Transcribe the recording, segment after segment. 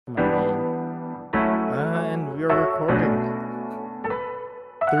we are recording.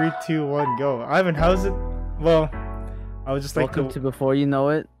 3, 2, 1, go. Ivan, how's it? Well, I would just like Welcome to Before You Know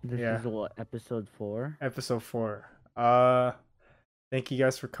It. This Yeah. is what, episode 4? episode 4. Thank you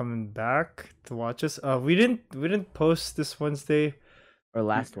guys for coming back to watch us. We didn't post this Wednesday Or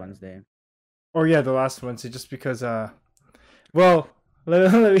last Wednesday. or the last Wednesday just because well,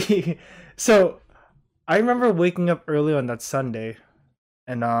 let me so I remember waking up early on that Sunday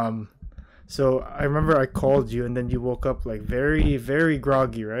and so I remember I called you and then you woke up like very, very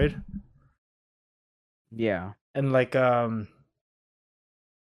groggy, right? Yeah. And like No,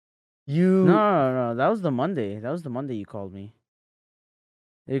 that was the Monday. That was the Monday you called me.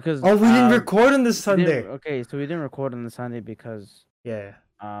 Because we didn't record on this Sunday. Okay, so we didn't record on the Sunday because Yeah.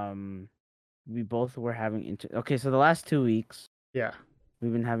 we both were having Okay, so the last 2 weeks Yeah.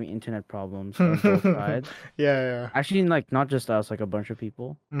 we've been having internet problems on both sides. Yeah. Actually, like not just us, like a bunch of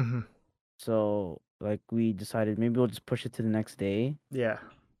people. Mm-hmm. So like we decided maybe we'll just push it to the next day. Yeah.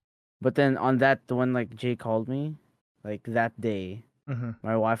 But then on the one like Jay called me, like that day, Mm-hmm.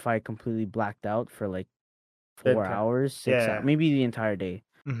 my Wi-Fi completely blacked out for like 4 Bedtime. hours, 6 Yeah. hours, maybe the entire day,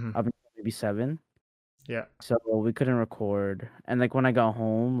 Mm-hmm. up until maybe 7. Yeah. So we couldn't record, and like when I got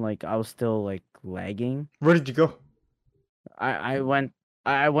home, like I was still like lagging. Where did you go? I went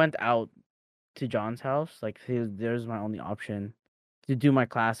out to John's house. Like there's my only option to do my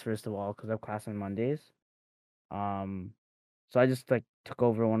class first of all, because I have class on Mondays. So I just like took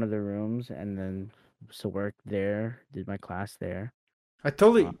over one of the rooms and then worked there, did my class there. I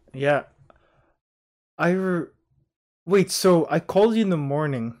totally yeah. Wait, so I called you in the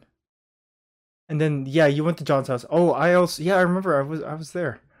morning. And then you went to John's house. Oh, I remember I was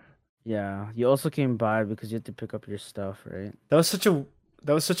there. Yeah, you also came by because you had to pick up your stuff, right? That was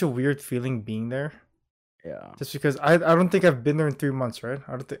such a weird feeling being there. Yeah. Just because I don't think I've been there in 3 months, right?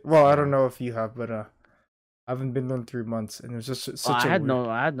 I don't know if you have, but I haven't been there in 3 months, and it was just such I had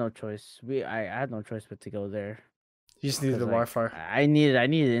no choice. I had no choice but to go there. You just needed the Wi-Fi. I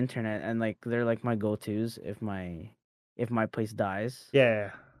needed internet, and like they're like my go-tos if my place dies.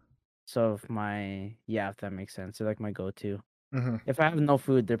 Yeah. So if that makes sense, they're like my go-to. Mm-hmm. If I have no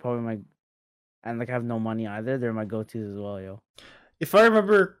food, they're probably and like I have no money either, they're my go-tos as well, yo. If I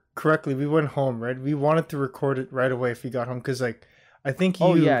remember correctly, we went home, right? We wanted to record it right away if you got home, because like I think you.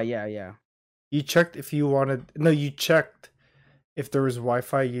 Oh yeah. You checked if you wanted. No, you checked if there was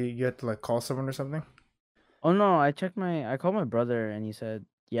Wi-Fi. You had to like call someone or something. Oh no, I called my brother and he said,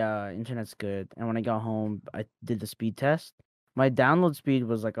 yeah, internet's good. And when I got home, I did the speed test. My download speed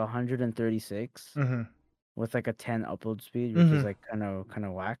was like 136 Mm-hmm. with like a 10 upload speed, which is like kind of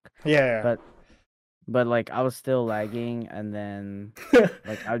whack. Yeah. But like I was still lagging, and then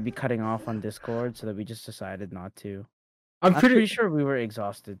like I would be cutting off on Discord, so that we just decided not to. I'm pretty sure we were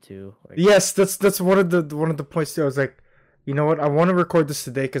exhausted too. Like, yes, that's one of the points too. I was like, you know what? I want to record this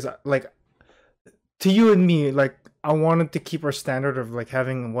today because like to you and me, like I wanted to keep our standard of like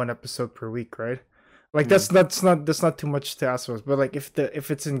having one episode per week, right? Like that's not too much to ask for us. But like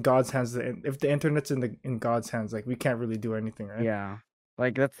if it's in God's hands, if the internet's in God's hands, like we can't really do anything, right? Yeah,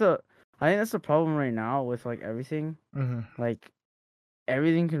 like I think that's the problem right now with like everything. Mm-hmm. Like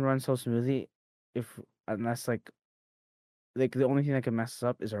everything can run so smoothly unless like the only thing that can mess us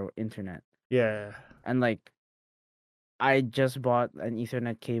up is our internet. Yeah. And like I just bought an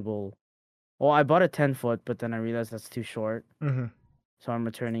Ethernet cable. Well, I bought a 10-foot, but then I realized that's too short. Mm-hmm. So I'm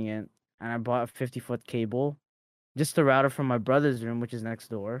returning it. And I bought a 50-foot cable, just the router from my brother's room, which is next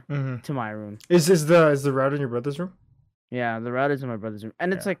door, to my room. Is the router in your brother's room? Yeah, the router's in my brother's room,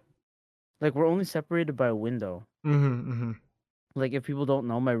 and it's like we're only separated by a window. Mm-hmm. Like if people don't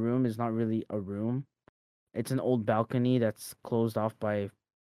know, my room is not really a room. It's an old balcony that's closed off by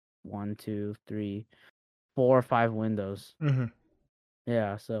 1, 2, 3, 4 or 5 windows. Mm-hmm.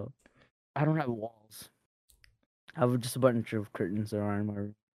 Yeah, so I don't have walls. I have just a bunch of curtains around my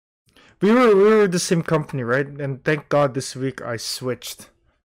room. We were the same company, right? And thank God this week I switched.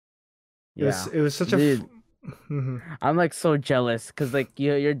 It was such Dude, a. I'm like so jealous because like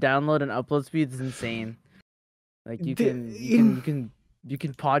your download and upload speed is insane. Like you can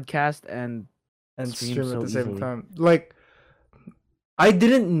podcast and stream so at the same easily. time. Like I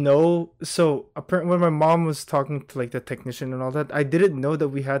didn't know. So apparently, when my mom was talking to like the technician and all that, I didn't know that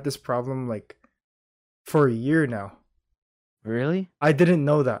we had this problem like for a year now. Really? I didn't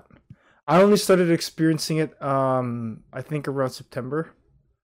know that. I only started experiencing it I think around September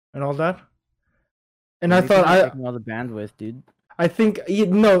and all that. And I thought all the bandwidth, dude. I think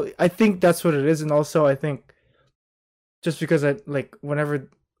I think that's what it is, and also I think just because I like whenever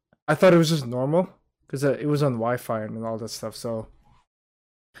I thought it was just normal because it was on Wi-Fi and all that stuff. So,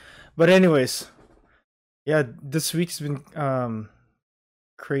 but anyways, Yeah, this week's been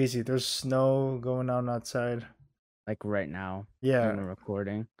crazy. There's snow going on outside. like right now during Yeah, the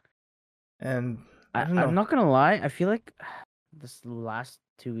recording. and I I don't I'm know. not gonna lie. I feel like this last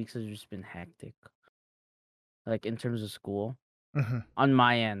 2 weeks has just been hectic. Like in terms of school, Hmm. on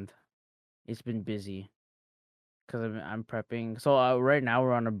my end, it's been busy because I'm prepping. So right now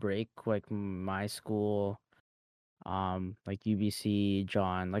we're on a break. Like my school, like UBC,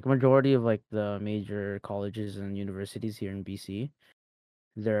 John, like majority of like the major colleges and universities here in BC,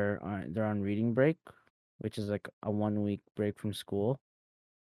 they're on reading break, which is like a 1 week break from school.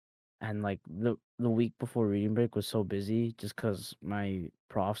 And like the week before reading break was so busy just because my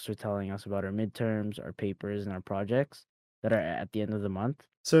profs were telling us about our midterms, our papers, and our projects that are at the end of the month.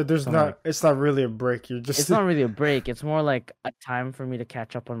 So there's So I'm like, not. It's not really a break. You're just. it's not really a break. It's more like a time for me to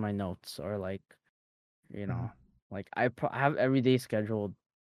catch up on my notes or like, you Mhm, know, like I have every day scheduled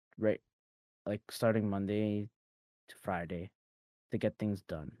right, like starting Monday to Friday to get things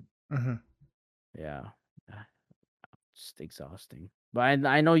done. mhm. Yeah, uh, just exhausting. But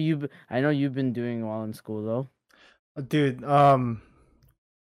I know you've been doing well in school though. Dude, I'm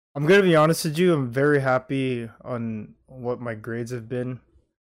gonna be honest with you. I'm very happy on what my grades have been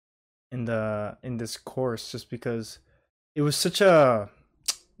in this course, just because it was such a,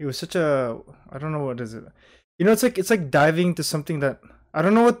 it was such a, I don't know what is it. You know, it's like diving into something that I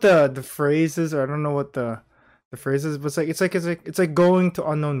don't know what the phrase is, or I don't know what the phrase is, but it's like going to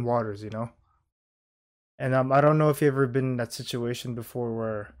unknown waters, you know. And I don't know if you've ever been in that situation before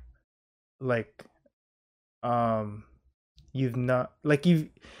where like um you've not like you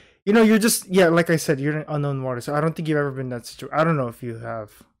know, you're just, yeah, like I said, you're in unknown water. So I don't think you've ever been in that situation. I don't know if you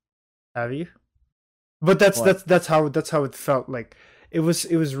have you, but What? that's how it felt. Like it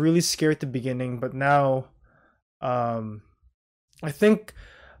was really scary at the beginning, but now um I think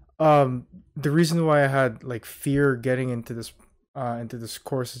the reason why I had like fear getting into this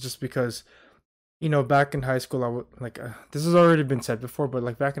course is just because, you know, back in high school, I would like this has already been said before, but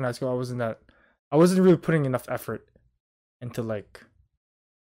like back in high school, I wasn't really putting enough effort into like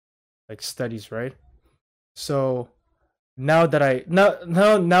studies, right? So now that I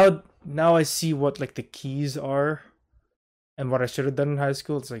now I see what like the keys are and what I should have done in high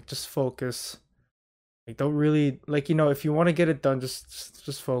school. It's like just focus. Like don't really, like, you know, if you want to get it done,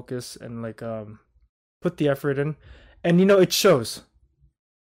 just focus and like put the effort in, and you know it shows.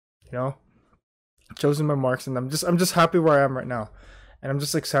 You know, it shows in my marks, and I'm just happy where I am right now, and I'm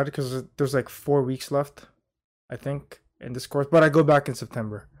just excited because there's like 4 weeks left, I think, in this course. But I go back in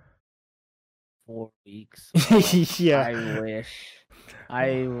September. 4 weeks. Oh, Yeah. I wish.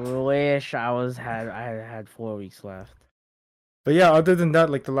 I wish I had 4 weeks left. But yeah, other than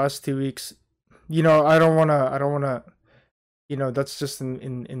that, like the last 2 weeks, you know, I don't wanna, you know, that's just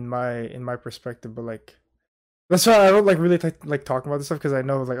in my perspective. But like that's why I don't like really like talking about this stuff, because I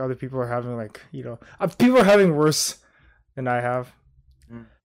know like other people are having like, you know, people are having worse than I have. Mm.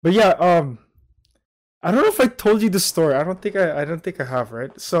 But yeah, I don't know if I told you the story. I don't think I have,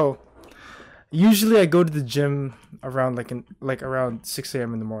 right? So usually I go to the gym around like around 6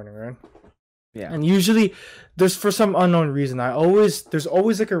 a.m. in the morning, right? Yeah. And usually there's, for some unknown reason, there's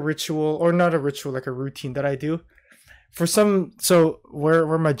always like a ritual, or not a ritual, like a routine that I do. For some, so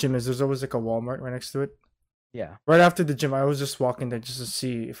where my gym is, there's always like a Walmart right next to it. Yeah. Right after the gym, I always just walk in there just to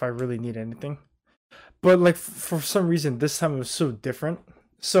see if I really need anything. But like for some reason this time it was so different.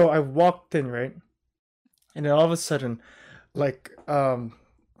 So I walked in, right? And then all of a sudden, like I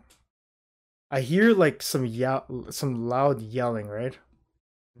hear like some loud yelling, right?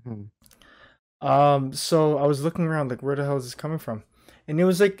 Mhm. So I was looking around like, where the hell is this coming from? And it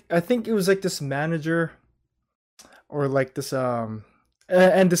was like, I think it was like this manager, or like this and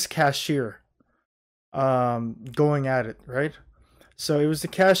this cashier going at it, right? So it was the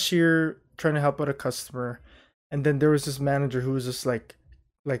cashier trying to help out a customer, and then there was this manager who was just like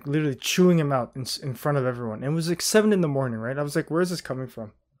literally chewing him out in front of everyone. And it was like 7 in the morning, right? I was like, where is this coming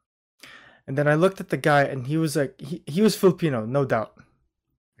from? And then I looked at the guy, and he was like, he was Filipino, no doubt.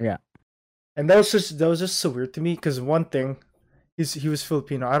 Yeah. And that was just so weird to me, because one thing, he was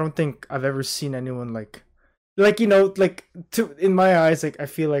Filipino. I don't think I've ever seen anyone like, you know, like, to in my eyes, like I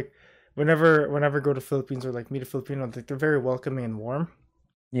feel like whenever I go to Philippines or like meet a Filipino, like they're very welcoming and warm.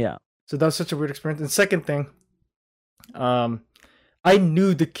 Yeah. So that was such a weird experience. And second thing, um, I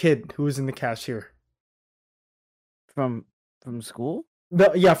knew the kid who was in the cashier. From school?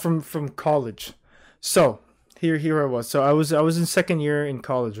 Yeah, from college. So here I was. So I was in second year in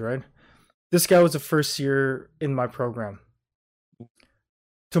college, right? This guy was the first year in my program.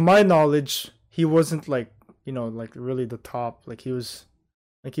 To my knowledge, he wasn't like, you know, like really the top. Like he was.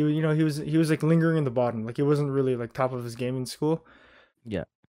 Like he was like lingering in the bottom. Like he wasn't really like top of his game in school. Yeah.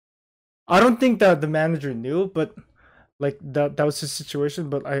 I don't think that the manager knew, but like that was his situation.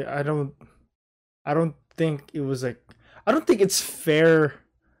 But I don't think it was like I don't think it's fair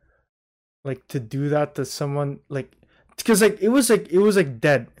like to do that to someone like because like it was like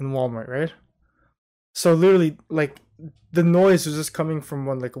dead in Walmart, right? So literally like the noise was just coming from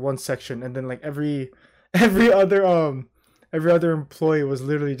one section, and then like every other every other employee was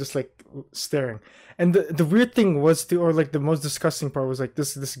literally just like staring. And the weird thing was or like the most disgusting part was like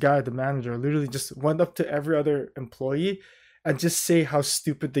this guy, the manager, literally just went up to every other employee and just say how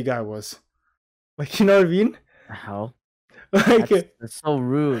stupid the guy was. Like you know what I mean? How? That's Like that's so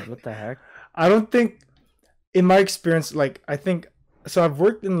rude. What the heck? I don't think in my experience, like I think so I've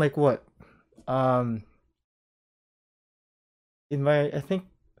worked in like what? Um in my I think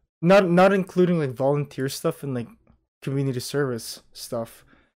not including like volunteer stuff and like community service stuff.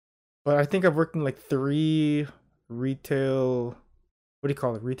 But I think I've worked in like three retail what do you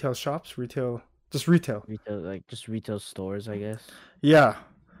call it? Retail shops? Retail just retail. Retail, like just retail stores, I guess. Yeah.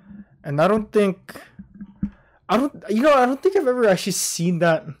 And I don't think I've ever actually seen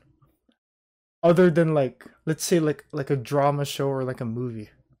that other than like let's say like a drama show or like a movie.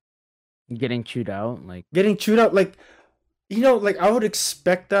 Getting chewed out, like Getting chewed out like like I would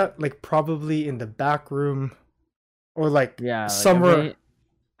expect that like probably in the back room or like yeah, like I somewhere. mean,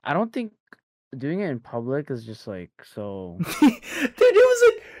 I don't think doing it in public is just like so. Dude,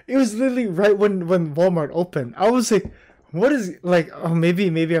 it was literally right when Walmart opened. I was like, what is like? Oh,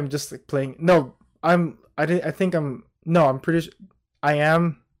 maybe I'm just like playing. No, I did. I think I'm. No, I'm pretty. I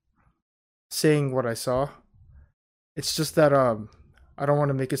am saying what I saw. It's just that I don't want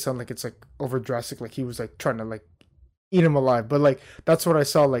to make it sound like it's like over drastic. Like he was like trying to like eat him alive. But like that's what I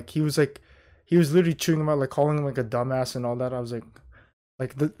saw. He was literally chewing him out, like calling him like a dumbass and all that. I was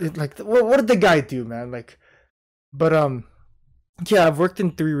what did the guy do, man? Like, but yeah, I've worked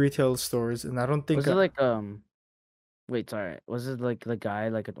in three retail stores, and I don't think Was it like Wait, sorry. Was it like the guy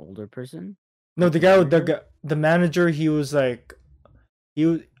like an older person, no like the the guy manager? the manager. He was like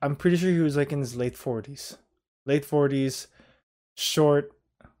I'm pretty sure he was like in his late forties, short.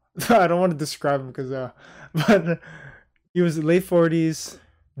 I don't want to describe him because but he was late 40s.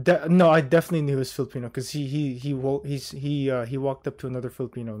 No, I definitely knew he was Filipino because he walked up to another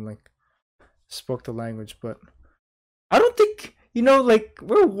Filipino and like spoke the language. But I don't think like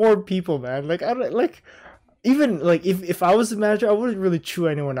we're warm people, man. Like I don't like even like if I was the manager, I wouldn't really chew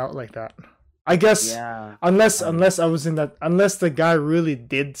anyone out like that. I guess Yeah. unless I was in that unless the guy really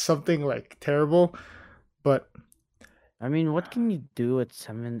did something like terrible. But I mean, what can you do at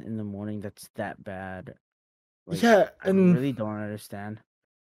 7 in the morning that's that bad? Like, yeah, I and really don't understand.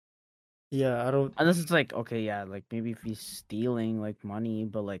 yeah, I don't Unless it's like, okay, yeah, like maybe if he's stealing like money,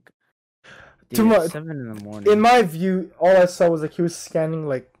 but like, too dude, it's much. 7 in the In morning. my view, all I saw was like he was scanning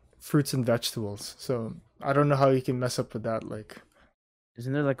like fruits and vegetables. So I don't know how you can mess up with that. Like,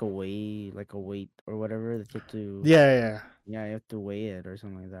 Isn't there like a weight or whatever that you have to, yeah. yeah, you have to weigh it or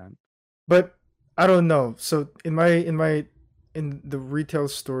something like that. But I don't know. So in the retail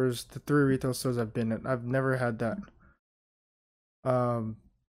stores, the three retail stores I've been at, I've never had that. Um,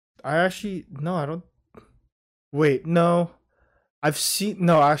 I actually no, I don't. Wait, no. I've seen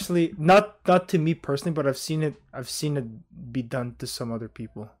no, actually, not to me personally, but I've seen it be done to some other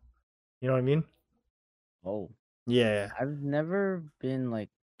people. You know what I mean? Oh, Yeah. I've never been like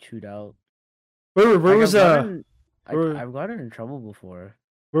chewed out. Where Like was where I've gotten in trouble before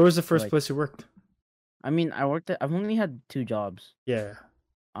where was the for first like, place you worked? I mean, I've only had 2 jobs. Yeah.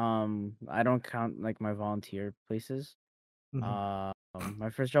 I don't count like my volunteer places. Hmm. My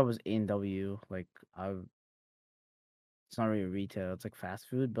first job was A&W. Like, it's not really retail. It's like fast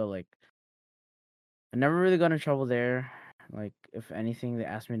food, but like I never really got in trouble there. Like, if anything, they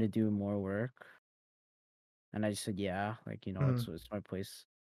asked me to do more work, and I just said yeah. Like, Hmm. it's my place.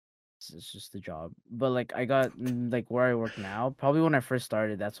 It's just a job. But like, I got like where I work now. Probably when I first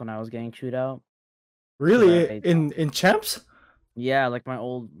started, that's when I was getting chewed out. Cause Really in champs? yeah, like my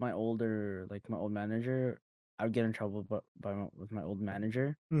old manager, I would get in trouble, but with my old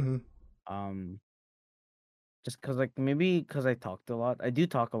manager. Hmm. Um, just cause like maybe cause I talked a lot. I do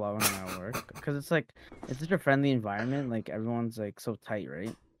talk a lot when I'm at work. Cause it's like it's such a friendly environment. Like everyone's like so tight,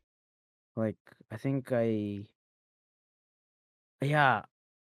 right? Like I think yeah,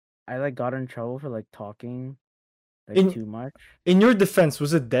 I like got in trouble for like talking like In too much. in your defense,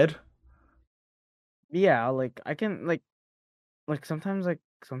 was it dead? Yeah, like I can sometimes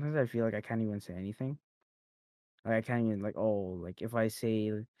I feel like I can't even say anything. Like I can't even like like if I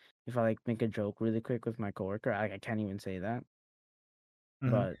like make a joke really quick with my coworker, I can't even say that.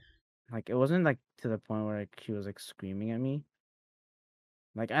 Mm-hmm. but like it wasn't like to the point where like she was like screaming at me.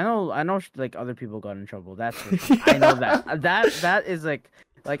 Like like other people got in trouble. That's for sure. I know that. That is like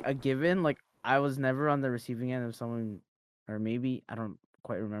a given. Like I was never on the receiving end of someone, or maybe I don't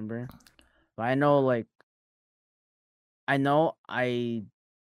quite remember, but I know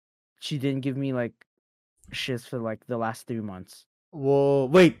she didn't give me like shifts for like the last 3 months Whoa,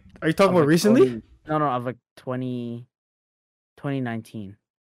 wait, are you talking of about like recently? no, of like 2019.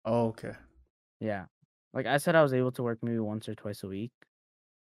 Oh, okay. Yeah. Like I said I was able to work maybe once or twice a week.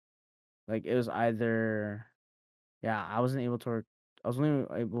 Like it was either yeah, I was only able to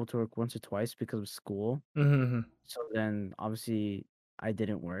work once or twice because of school. Mm-hmm. So then obviously I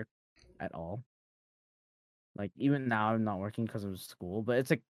didn't work at all. Like even now I'm not working because of school, but it's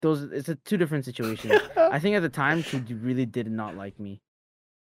like it's a two different situations. I think at the time she really did not like me.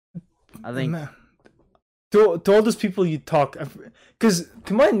 I think Man, to all those people you talk, because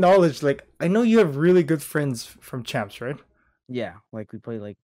to my knowledge, like I know you have really good friends from Champs, right? yeah, like we play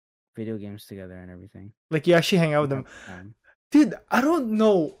like video games together and everything Like you actually hang out from with time them, to time. dude. I don't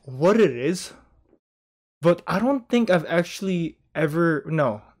know what it is, but I don't think I've actually ever.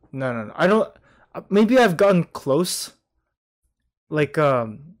 No, no, no, no. I don't. Maybe I've gotten close, like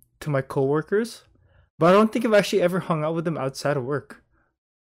to my coworkers, but I don't think I've actually ever hung out with them outside of work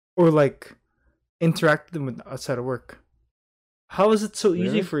or like interacted them with outside of work. How is it so easy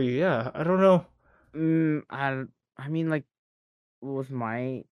Really? for you? Yeah, I don't know. Mm, I mean like with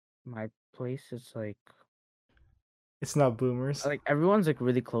my place it's It's not boomers. like everyone's like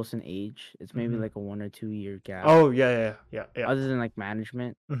really close in age. It's maybe Hmm. like a 1 or 2 year gap. Oh yeah, yeah, yeah, yeah. Other than like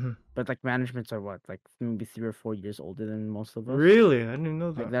management, Hmm. but like managements are what like maybe 3 or 4 years older than most of us. Really, I didn't know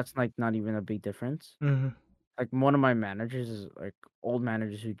Like that. that's like not even a big difference. Hmm. Like one of my managers is like old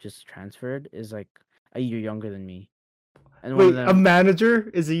managers who just transferred is like a year younger than me, and one of Wait, a them, manager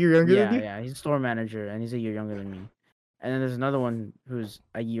is a year younger than yeah, you? yeah, he's a store manager and he's a year younger than me, and then there's another one who's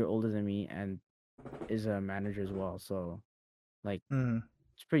a year older than me and is a manager as well. So like Hmm.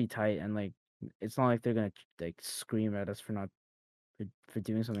 it's pretty tight, and like it's not like they're gonna like scream at us for not for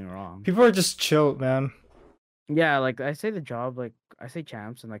doing something wrong. People are just chill, man. Yeah, like I say the job, like I say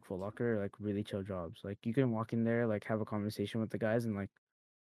Champs and like Foot Locker are like really chill jobs. Like you can walk in there, like have a conversation with the guys and Hmm. like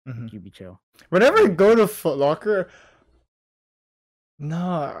you be chill. Whenever I Like go to Foot Locker, no,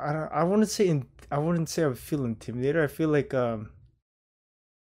 I don't. I wouldn't say. I wouldn't say I feel intimidated. I feel like no,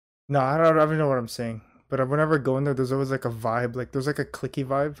 I don't know what I'm saying. But whenever I go in there, there's always like a vibe. Like there's like a clicky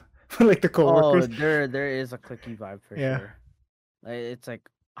vibe, like the oh, coworkers. there is a clicky vibe for Yeah. sure. Like it's like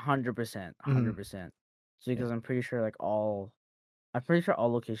 100%, Hmm. 100%. So Yeah. because I'm pretty sure all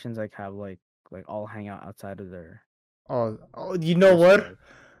locations like have like all hang out outside of Oh, you know their what? stores.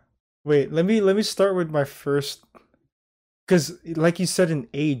 Wait, let me start with my first, because like you said in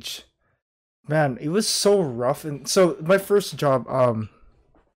age, man, it was so rough. And so my first job,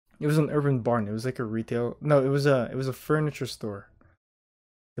 it was an Urban Barn. It was like a retail. No, it was a furniture store.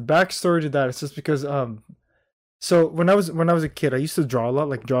 The backstory to that is just because so when I was a kid, I used to draw a lot,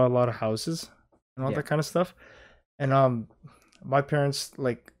 like draw a lot of houses and all Yeah. that kind of stuff. And my parents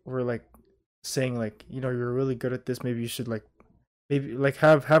like were like saying like, you're really good at this. Maybe you should like maybe like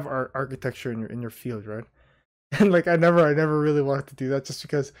have architecture in your field, right? And like I never really wanted to do that just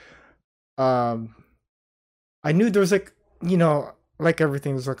because um I knew there was like, like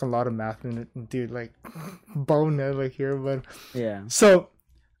everything, there's like a lot of math in it, and dude, like bonehead like here, but Yeah. so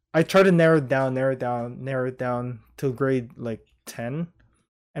I tried to narrow it down till grade like 10,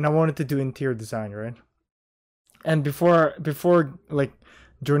 and I wanted to do interior design, right? And before like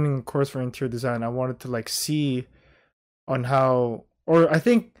joining a course for interior design, I wanted to like see on how, or I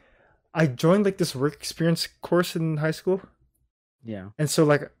think I joined like this work experience course in high school. Yeah. And so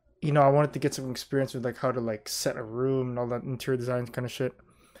like, I wanted to get some experience with like how to like set a room and all that interior design kind of shit.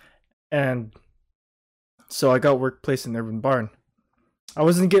 And so I got workplace in Urban Barn. I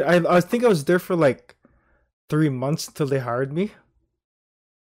wasn't get I think I was there for like 3 months until they hired me.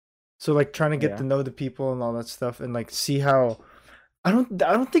 So like trying to get Yeah. to know the people and all that stuff and like see how I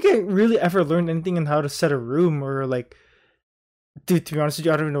don't think I really ever learned anything on how to set a room or like, dude, to be honest with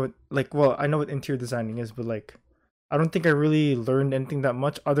you, I don't even know what, like, well, I know what interior designing is, but like I don't think I really learned anything that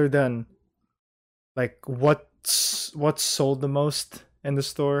much other than like what's sold the most in the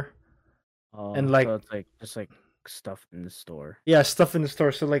store, and Oh, so like, it's like just like stuff in the store. yeah, stuff in the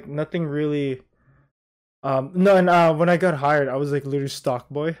store. So like nothing really. No, and when I got hired, I was like literally stock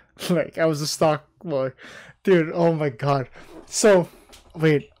boy. Like I was a stock boy, dude. Oh my god. So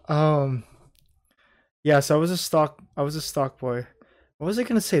wait, yeah. So I was a stock boy. What was I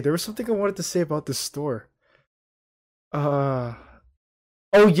gonna say? There was something I wanted to say about this store. Uh,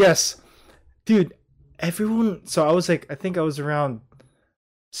 Oh yes, dude. Everyone. So I was like, I think I was around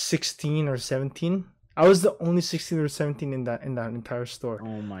 16 or 17. I was the only 16 or 17 in that entire store.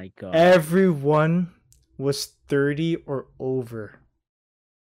 Oh my god. Everyone was 30 or over.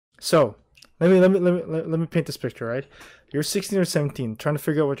 So let me paint this picture, right? You're 16 or 17, trying to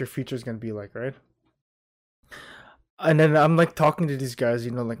figure out what your future is gonna be like, right? And then I'm like talking to these guys,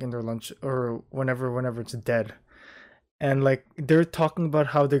 you know, like in their lunch or whenever it's dead. And like they're talking about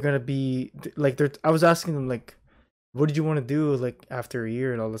how they're gonna be like they're I was asking them like what did you want to do like after a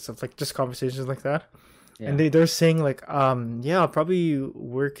year and all this stuff, like just conversations like that. And Yeah. they're saying like yeah, I'll probably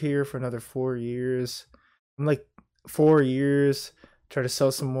work here for another 4 years. I'm like 4 years, try to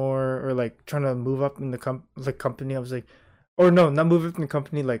sell some more or like trying to move up in the company. I was like, or no, not move up in the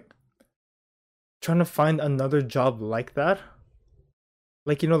company, like trying to find another job like that,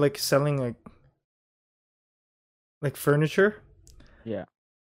 like you know, like selling like furniture. Yeah.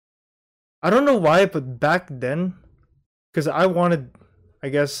 I don't know why, but back then, because I wanted, I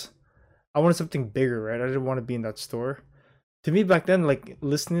guess, I wanted something bigger, right? I didn't want to be in that store. To me, back then, like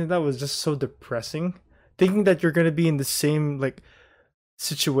listening to that was just so depressing. Thinking that you're gonna be in the same like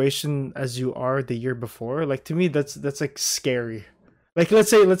situation as you are the year before, like to me, that's like scary. Like let's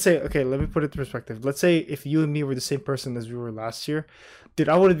say, okay, let me put it in perspective. Let's say if you and me were the same person as we were last year, dude,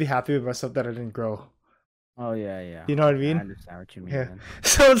 I wouldn't be happy with myself that I didn't grow. Oh yeah, yeah. You know what I I mean? understand what you mean, Yeah. man.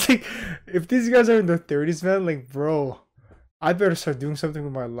 So it's like, if these guys are in their 30s, man, like, bro, I better start doing something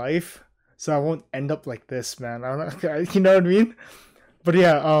with my life so I won't end up like this, man. I don't know, you know what I mean? But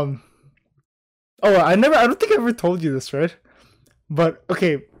yeah, oh, I don't think I ever told you this, right? But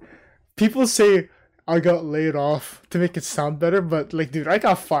okay, people say I got laid off to make it sound better, but like, dude, I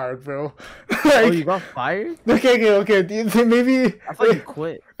got fired, bro. Oh, you Like, got fired? okay, maybe I thought you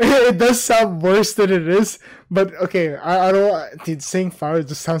quit. it does sound worse than it is, but okay, I don't, dude, saying fired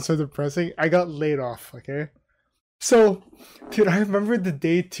just sounds so depressing. I got laid off, okay? So, dude, I remember the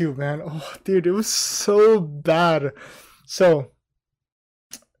day too, man. Oh, dude, it was so bad. So,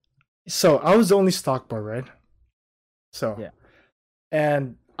 so I was the only stock bar, right? So, Yeah.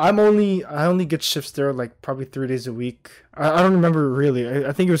 and I only get shifts there like probably 3 days a week. I don't remember really.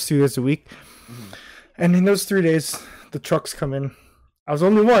 I think it was 2 days a week. Hmm. And in those 3 days, the trucks come in. I was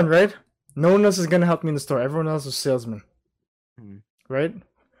only one, right? No one else is gonna help me in the store. Everyone else was salesman, Hmm. right?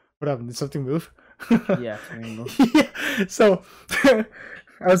 What happened? Did something move? Yeah, Flamingo. Yeah. So I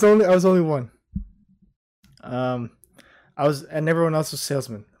was only one. Um, I was, and everyone else was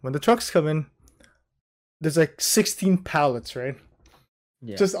salesman. When the trucks come in, there's like 16 pallets, right?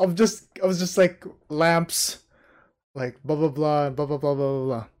 Yeah. Just I was just like lamps, like blah blah blah blah blah blah blah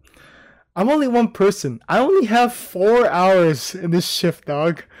blah. I'm only one person. I only have 4 hours in this shift,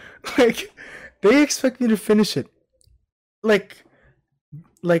 dog. Like they expect me to finish it.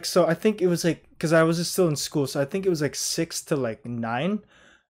 Like so I think it was like because I was just still in school, so I think it was like 6 to like 9.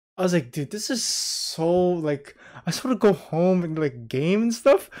 I was like, dude, this is so like I just want to go home and like game and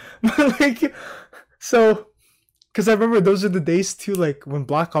stuff. But like so because I remember those are the days too, like when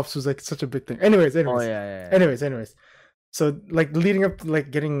Black Ops was like such a big thing. Oh yeah, yeah, yeah. Anyways. So like leading up to like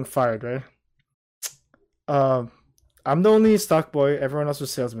getting fired, right? Um, I'm the only stock boy. Everyone else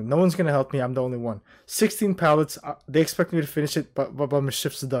was salesman. No one's gonna help me. I'm the only one. 16 pallets. They expect me to finish it, but my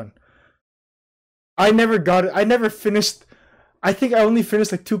shift's done. I never got it. I never finished. I think I only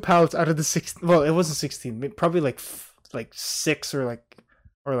finished like 2 pallets out of the 16. Well, it wasn't 16. Probably like 6 or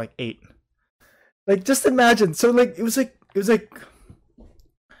like 8. Like just imagine. So like it was like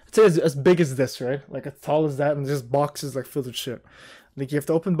it's as big as this, right? Like as tall as that, and just boxes like filled with shit. Like you have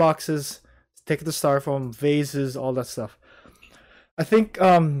to open boxes, take the styrofoam, vases, all that stuff. I think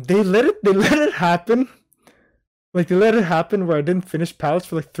they let it happen. Like they let it happen where I didn't finish pallets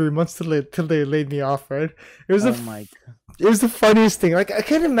for like 3 months till they laid me off. Right? It was Oh my. it was the funniest thing. Like I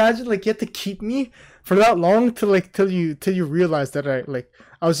can't imagine like you had to keep me for that long to like till you realize that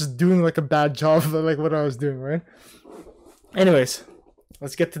I was just doing like a bad job of like what I was doing. Right? Anyways,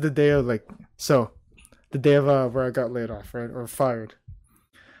 let's get to the day of like so the day of where I got laid off, right, or fired.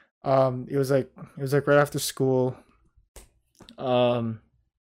 It was like right after school. Um,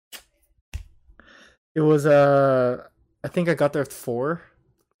 it was I think I got there at 4.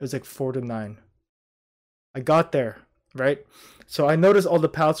 It was like 4 to 9. I got there, right? So I noticed all the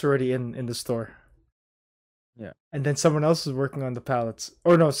pallets already in the store. Yeah. And then someone else was working on the pallets.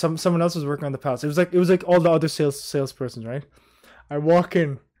 Or no, someone else was working on the pallets. It was like all the other salespersons, right? I walk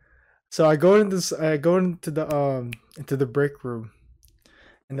in. So I go into the break room.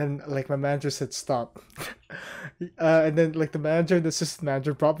 And then like my manager said stop. And then like the manager and the assistant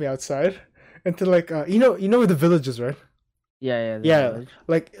manager brought me outside into like you know where the village is, right? Yeah, the Yeah, village.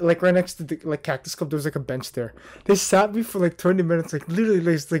 like right next to the like Cactus Club, there was like a bench there. They sat me for like 20 minutes, like literally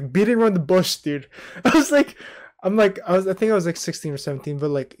like beating around the bush, dude. I was like, I think I was like 16 or 17, but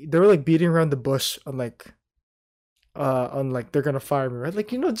like they were like beating around the bush on like they're gonna fire me, right? Like,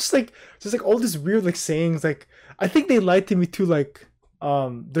 just like all these weird like sayings. Like I think they lied to me too, like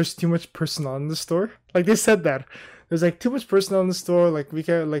there's too much personnel in the store. Like they said that. There's like too much personnel in the store, like we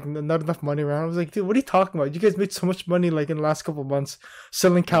can't like not enough money around. I was like, dude, what are you talking about? You guys made so much money like in the last couple of months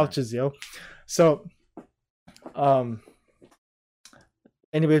selling Yeah. couches, yo. So um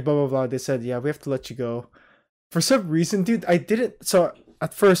anyways, blah blah blah. They said, yeah, we have to let you go. For some reason, dude, I didn't so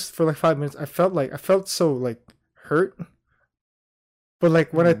at first for like 5 minutes I felt so like hurt. But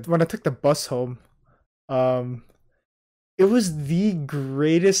like Mm. when I took the bus home, um it was the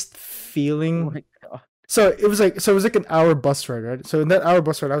greatest Oh feeling. my god. So it was like an hour bus ride, right? So in that hour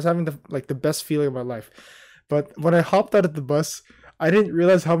bus ride, I was having the best feeling of my life. But when I hopped out of the bus, I didn't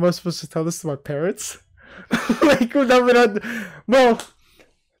realize how am I supposed to tell this to my parents. Like well,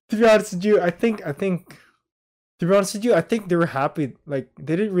 to be honest with you, I think to be honest with you, I think they were happy. Like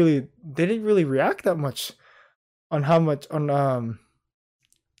they didn't really react that much on how much on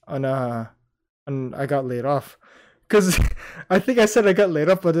I got laid off. Cause I think I said I got laid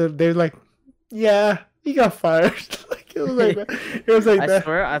off, but they're like, "Yeah, you got fired." Like it was like that. It was like I that.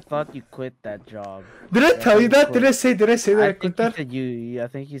 swear I thought you quit that job. Did I Like, I tell thought you you that? quit. Did I say that I I quit think you that? said I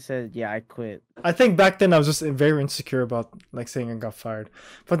think you said, yeah, I quit. I think back then I was just very insecure about like saying I got fired.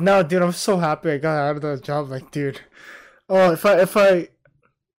 But now, dude, I'm so happy I got out of that job. Like, dude, oh, if I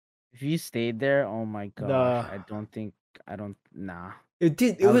If you stayed there, oh my gosh, nah, I don't, nah. it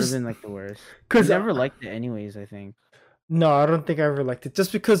did. It That would have was been like the worst. You because never liked it anyways, I think. no, I don't think I ever liked it.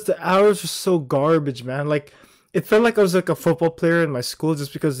 Just because the hours were so garbage, man. Like it felt like I was like a football player in my school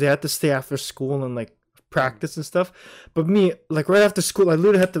just because they had to stay after school and like Mm. practice and stuff. But me, like right after school, I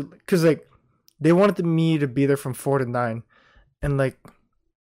literally had to because like they wanted me to be there from 4 to 9, and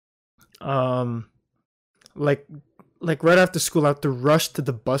um like right after school, I have to rush to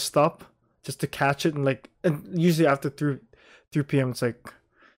the bus stop just to catch it, and usually after 3 p.m.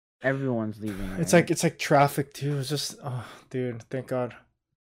 Everyone's leaving, right? It's like traffic too. It's just oh, dude, thank God.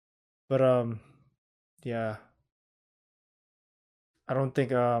 But yeah, I don't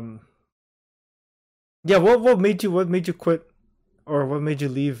think yeah. What made you quit or what made you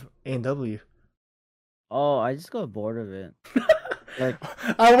leave A&W? Oh, I just got bored of it. Like,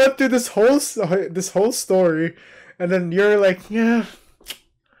 I went through this whole story, and then you're like, yeah,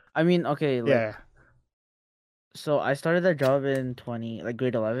 I mean, okay, like, yeah. so I started that job in like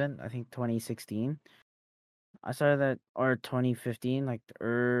grade 11, I think 2016. I started that, or 2015, like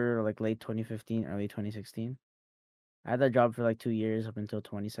late 2015, early 2016. I had that job for like 2 years up until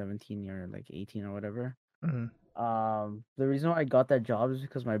 2017 or like 18 or whatever. Mhm. The reason why I got that job is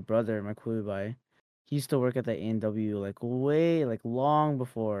because my brother, my kuibai, he used to work at the A&W like way like long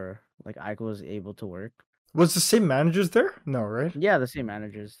before like I was able to work. Was the same managers there? No, right? Yeah, the same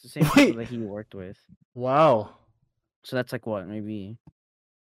managers, the same people Wait, that he worked with. wow. So that's like what, maybe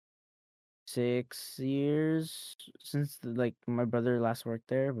 6 years since like my brother last worked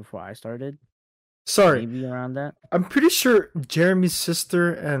there before I started. Sorry, Maybe around that. I'm pretty sure Jeremy's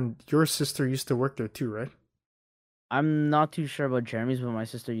sister and your sister used to work there too, right? I'm not too sure about Jeremy's, but my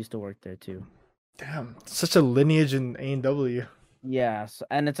sister used to work there too. Damn, such a lineage in A&W. Yeah, so,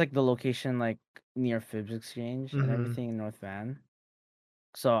 and it's like the location like near Phibbs Exchange and Mm-hmm. everything in North Van.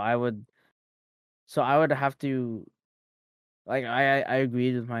 So I would have to like I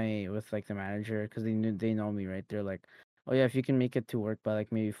agreed with like the manager because they know me, right? They're like, oh yeah, if you can make it to work by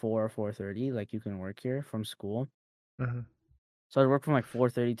like maybe 4 or 4:30, like you can work here from school. Mm-hmm. So I'd work from like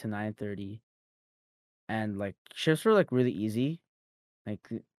 4:30 to 9:30, and like shifts were like really easy. Like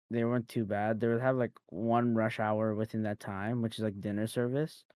they weren't too bad. They would have like one rush hour within that time, which is like dinner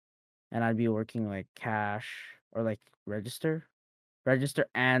service, and I'd be working like cash or like register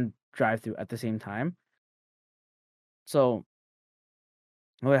and drive through at the same time. So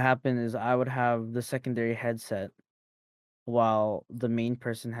what happened is I would have the secondary headset while the main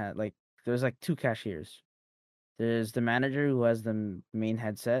person had like there's like two cashiers. There's the manager who has the main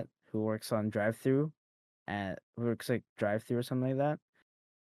headset who works on drive through and works like drive through or something like that.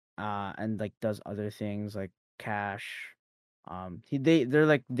 And like does other things like cash. They're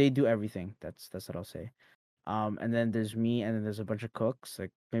like they do everything. That's what I'll say. And then there's me, and then there's a bunch of cooks,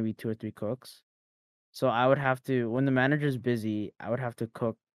 like maybe two or three cooks. So I would have to, when the manager's busy, I would have to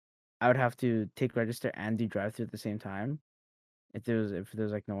cook. I would have to take register and do drive through at the same time. If there's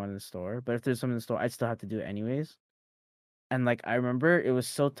like no one in the store, but if there's someone in the store, I'd still have to do it anyways. And like I remember, it was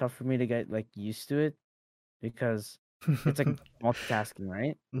so tough for me to get like used to it because It's like multitasking,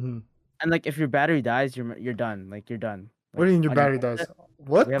 right? Hmm. And like if your battery dies, you're done. Like you're done. What Like do you mean your on your battery dies? headset,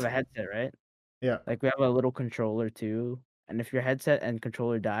 we have What? a headset, right? Yeah. Like we have a little controller too. And if your headset and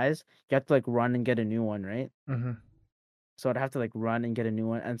controller dies, you have to like run and get a new one, right? Hmm. So I'd have to like run and get a new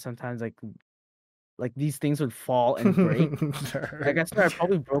one, and sometimes like these things would fall and break. Like I swear, I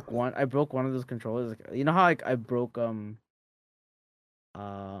probably broke one. I broke one of those controllers. Like you know how like I broke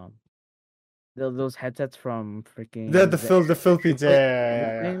uh those headsets from freaking The Philippines. Yeah, yeah,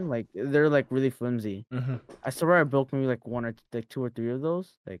 yeah, thing. Like they're like really flimsy. yeah. Hmm. I swear I broke maybe like one or like two or three of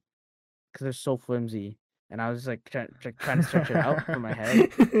those. Like because they're so flimsy, and I was just like trying to stretch it out for my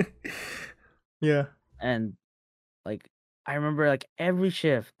head, Yeah. and like I remember like every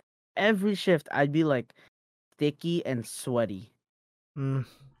shift I'd be like sticky and sweaty. Mm.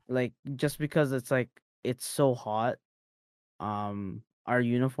 Like just because it's like it's so hot. Our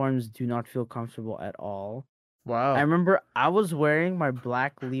uniforms do not feel comfortable at all. I Wow. remember I was wearing my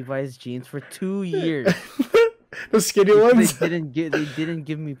black Levi's jeans for 2 years The skinny because ones. they didn't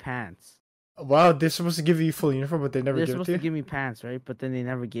give me pants. Wow, they're supposed to give you full uniform, but they never They're give it supposed to to you. give me pants, right? But then they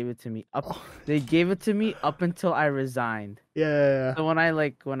never gave it to me. Oh, They gave it to me up until I resigned. yeah, yeah, So when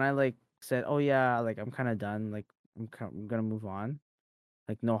I said, "Oh yeah, like I'm kind of done, like I'm gonna move on,"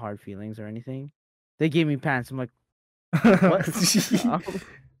 like no hard feelings or anything, they gave me pants. I'm like, what? yeah.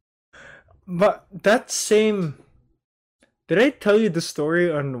 But that same. Did I tell you the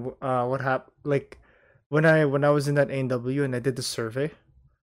story on what happened? Like when I was in that A&W and I did the survey.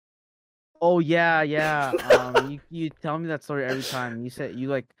 Oh yeah, yeah. You tell me that story every time. You said you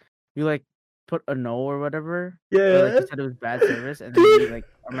put a no or whatever, or like Yeah, you said it was bad service, and then dude.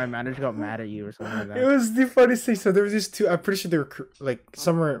 or my manager got mad at you or something like It that. was the funniest thing. So there was these two. I'm pretty sure they were like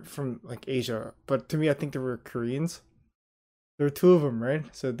somewhere from like Asia, but to me, I think they were Koreans. There were two of them, right?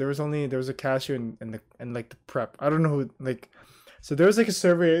 So there was a cashier and like the prep. I don't know who like. So there was like a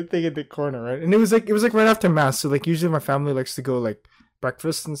survey thing in the corner, right? And it was like right after mass. So like usually my family likes to go like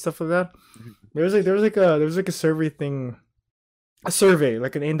breakfast and stuff like that. Mhm. There was like a survey thing, a survey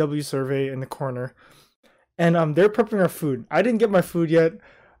like an A&W survey in the corner, and they're prepping our food. I didn't get my food yet.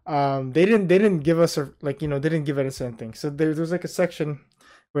 They didn't give us a like they didn't give us anything. So there was like a section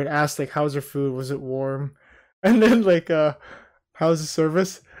where it asked like how's your food? Was it warm? And then like how's the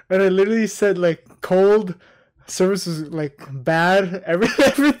service? And I literally said like cold. Service was like bad.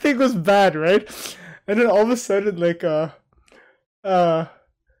 Everything was bad, right? And then all of a sudden uh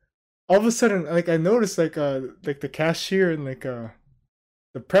like I noticed like the cashier and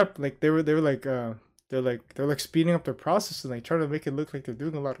the prep like they're like speeding up their process and like trying to make it look like they're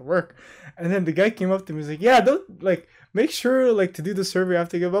doing a lot of work. And then the guy came up to me and was like, yeah, don't like make sure like to do the survey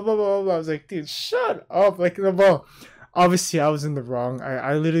after you blah blah blah blah. I was like, dude, shut up. Like no ball. Obviously I was in the wrong.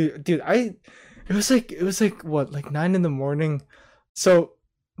 I literally dude I it was like what, like 9 in the morning. So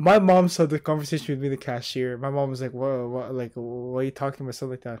my mom saw the conversation with me, the cashier. My mom was like, whoa, what like why are you talking about stuff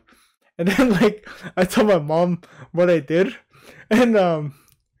like that? And then like I told my mom what I did, and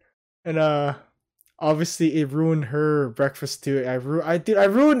and obviously it ruined her breakfast too. I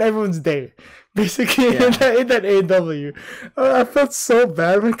ruined everyone's day, basically in Yeah. that A&W. I felt so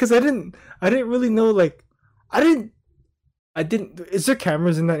bad because I didn't really know like I didn't I didn't. Is there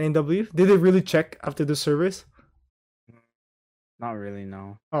cameras in that A&W? Did they really check after the service? Not really,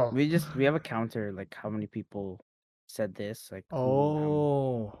 no. Oh, We have a counter, like how many people said this, like who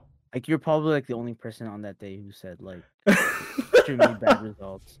oh. like you're probably like the only person on that day who said like extremely bad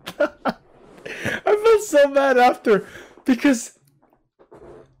results. I felt so bad after because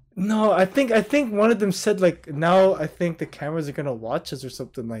no, I think one of them said like now I think the cameras are gonna watch us or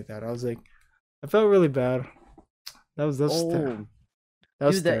something like that. I was like, I felt really bad. Oh, That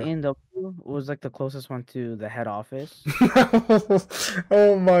was dude, the terrible. A&W was like the closest one to the head office.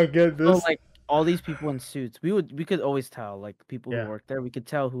 Oh my So goodness. like all these people in suits, we could always tell like people who Yeah. work there. We could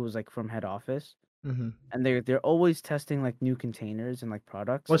tell who was like from head office, Hmm. and they're always testing like new containers and like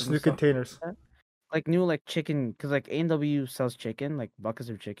products What's and new stuff containers? like that. Like new like chicken, because like A&W sells chicken, like buckets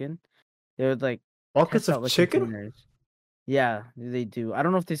of chicken. They would like Buckets test of out like chicken? containers. Yeah, they do. I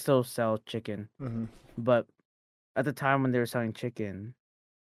don't know if they still sell chicken, Hmm. but at the time when they were selling chicken,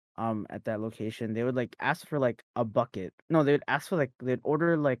 at that location, they would like ask for like a bucket. No, they would ask for like they'd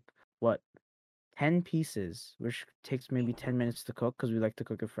order like what 10 pieces, which takes maybe 10 minutes to cook because we like to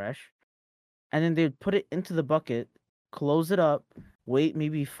cook it fresh. And then they'd put it into the bucket, close it up, wait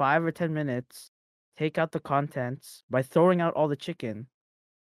maybe 5 or 10 minutes, take out the contents by throwing out all the chicken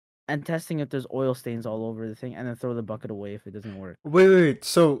and testing if there's oil stains all over the thing, and then throw the bucket away if it doesn't work. Wait.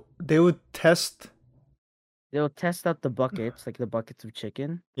 So they would test. They'll test out the buckets, like the buckets of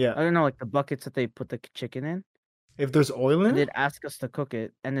chicken. Yeah. I don't know, like the buckets that they put the chicken in. If there's oil in and it? they'd ask us to cook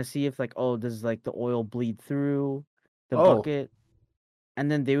it and to see if like, oh, does like the oil bleed through the Oh, bucket, and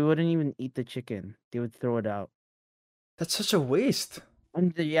then they wouldn't even eat the chicken. They would throw it out. that's such a waste.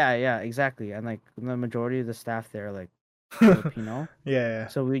 And yeah, exactly. And like the majority of the staff there are like Yeah, Filipino. yeah.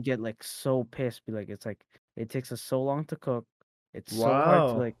 So we get like so pissed, be like, it's like it takes us so long to cook. It's so hard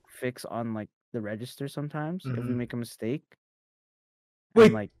to Wow. like fix on like the register sometimes if we Hmm. make a mistake, and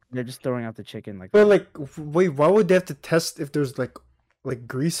Wait, like they're just throwing out the chicken like but that. like, wait, why would they have to test if there's like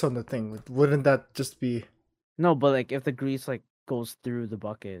grease on the thing? Like, wouldn't that just be? No, but like if the grease like goes through the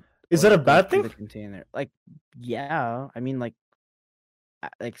bucket Is or that a like goes bad through thing? the container, like yeah, I mean like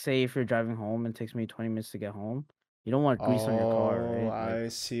say if you're driving home and it takes me 20 minutes to get home, you don't want grease on your car, Oh, right? Like, I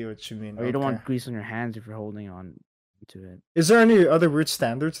see what you mean. or you don't Okay. want grease on your hands if you're holding on to it. Is there any other weird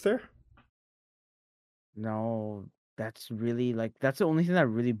standards there? No, that's really like that's the only thing that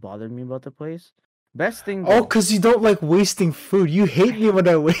really bothered me about the place. Best thing Oh, though, because you don't like wasting food. You hate me when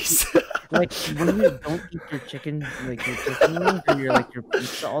I waste. like when you don't eat your chicken, like your chicken wings or your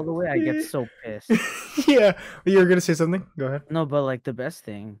pizza all the way, I get so pissed. Yeah, you were gonna say something. Go ahead. No, but like the best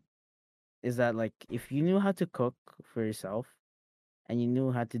thing is that like if you knew how to cook for yourself and you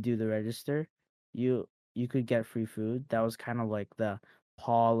knew how to do the register, you you could get free food. That was kind of like the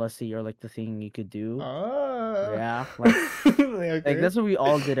policy or like the thing you could do. Ah. Yeah, like Okay. that's what we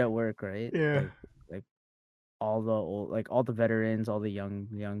all did at work, right? Yeah. Like all the old, like all the veterans, all the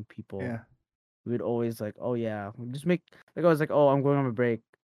young people. Yeah. We would always like, oh yeah, we'll just make like I was like, oh, I'm going on a break,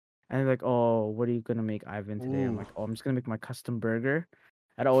 and they're like, oh, what are you gonna make, Ivan, today? I'm Ooh. like, oh, I'm just gonna make my custom burger.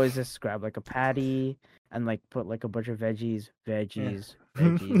 I'd always just grab like a patty and like put like a bunch of Yeah. veggies,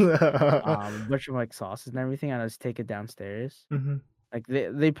 a bunch of like sauces and everything, and I just take it downstairs. Hmm. Like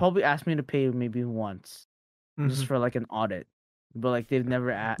they probably asked me to pay maybe once, Hmm. just for like an audit, but like they've never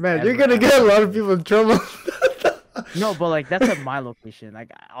Man, you're ever gonna asked get a me to lot of pay. people in trouble. No, but like that's at my location.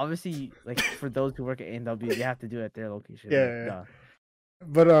 Like obviously, like for those who work at A&W, they have to do it at their location. Yeah, Like yeah, yeah. duh.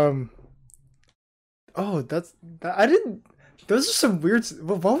 But oh, I didn't. Those are some weird.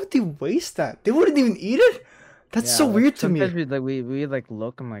 Well, why would they waste that? They wouldn't even eat it. That's Yeah, so like weird to me. sometimes we like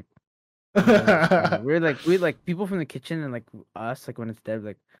look. I'm like, you guys are funny. We like people from the kitchen and like us. Like when it's dead,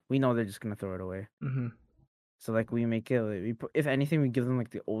 like we know they're just gonna throw it away. Hmm. So like we make it. Like, if anything, we give them like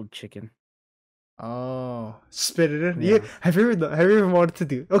the old chicken. Oh, spit it in. Yeah. Yeah. Have you ever wanted to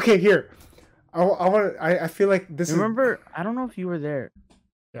do? Okay, here. I want. I feel like this is. Remember, I don't know if you were there,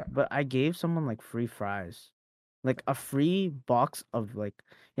 Yeah. but I gave someone like free fries, like a free box of like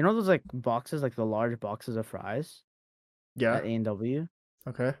those like boxes, like the large boxes of fries Yeah. at A&W.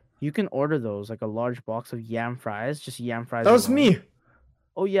 Okay. You can order those, like a large box of yam fries, just yam fries That was alone. me.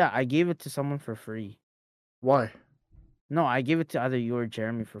 Oh yeah, I gave it to someone for free. Why? No, I gave it to either you or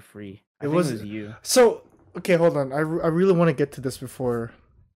Jeremy for free. I It think it was was you. so. Okay, hold on. I really want to get to this before.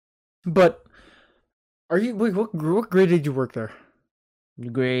 But are you wait? What grade did you work there?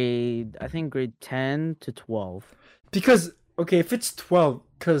 I think grade 10 to 12. Because okay, if it's 12,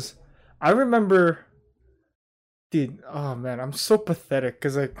 because I remember, dude. Oh man, I'm so pathetic.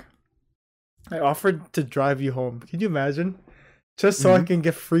 Because like I offered to drive you home. Can you imagine? Just so I Hmm. can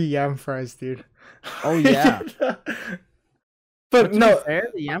get free yam fries, dude. Oh yeah. But But to be no. fair,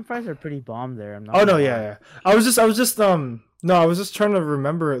 the yam fries are pretty bomb there. I'm not Oh no, gonna yeah, lie. yeah. I was just no, I was just trying to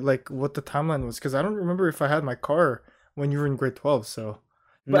remember like what the timeline was because I don't remember if I had my car when you were in grade 12. So,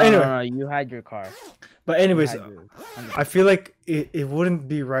 but No, no, anyway, no. You had your car. but You anyways, had yours. I feel like it wouldn't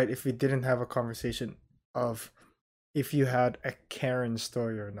be right if we didn't have a conversation of if you had a Karen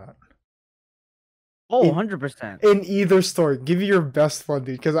story or not. Oh, In 100%. in either story, give me your best one,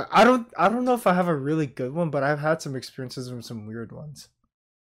 dude. Because I don't know if I have a really good one, but I've had some experiences with some weird ones.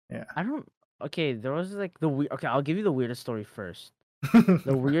 Yeah. I don't. Okay, there was like Okay, I'll give you the weirdest story first.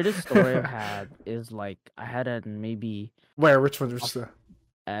 The weirdest story I've had is like I had a maybe Where? Which one? a Which?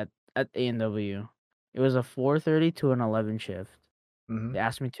 at A&W. It was a 4:30 to an 11 shift. Mm-hmm. They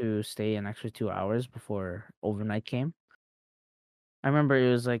asked me to stay an extra 2 hours before overnight came. I remember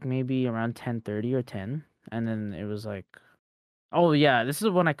it was like maybe around 10:30 or 10, and then it was like, oh yeah, this is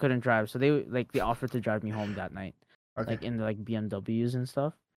when I couldn't drive, so they offered to drive me home that night, Okay. like in the like BMWs and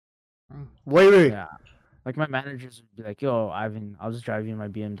stuff. Wait. Yeah, like my managers would be like, yo, Ivan, I'll just drive you in my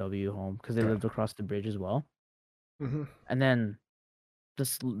BMW home because they Yeah. lived across the bridge as well. Mm-hmm. And then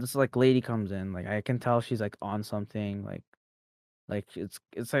this like lady comes in, like I can tell she's like on something, like it's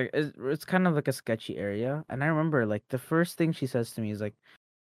like it's kind of like a sketchy area. And I remember like the first thing she says to me is like,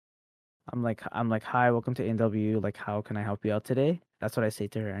 I'm like, hi, welcome to NW. Like, how can I help you out today? That's what I say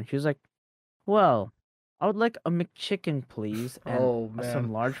to her, and she was like, well, I would like a McChicken, please, and Oh man.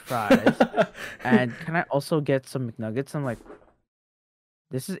 some large fries. And can I also get some McNuggets? I'm like,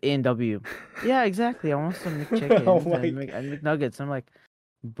 this is A&W. Yeah, exactly. I want some Oh McChickens my. and McNuggets. I'm like,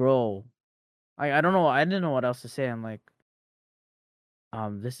 bro, I don't know. I didn't know what else to say. I'm like,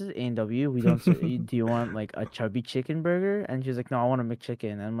 this is A&W. We don't. Do you want like a chubby chicken burger? And she's like, no, I want a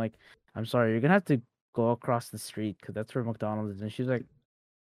McChicken. And I'm like, I'm sorry, you're gonna have to go across the street because that's where McDonald's is. And she's like,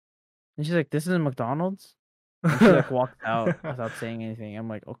 this isn't McDonald's. And she like walked out without saying anything. I'm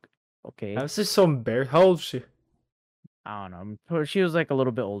like, okay, I okay. was just so embarrassed. How old is she? I don't know. She was like a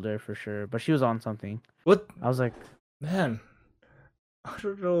little bit older for sure, but she was on something. What I was like, man? I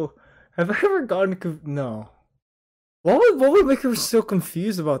don't know. Have I ever gotten no? What would make her so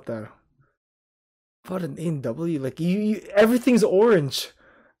confused about that? About an A&W? Like you everything's orange.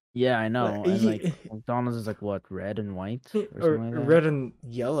 yeah, I know. Like, And like McDonald's is like what, red and white or or something like that, red and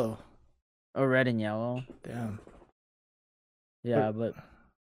yellow. or red and yellow. Damn. Yeah, But but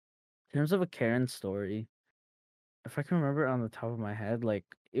in terms of a Karen story, if I can remember on the top of my head, like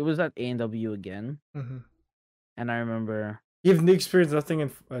it was at A&W again, mhm. and I remember. You've experienced nothing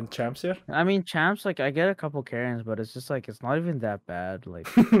in Champs yet? I mean, Champs, like I get a couple Karens, but it's just like it's not even that bad. Like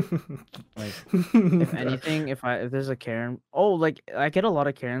if anything, if there's a Karen, oh, like I get a lot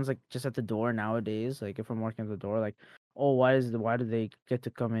of Karens like just at the door nowadays. Like if I'm working at the door, like, oh, why do they get to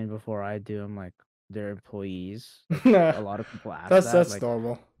come in before I do? I'm like, they're employees. Like Nah, a lot of people ask that. that's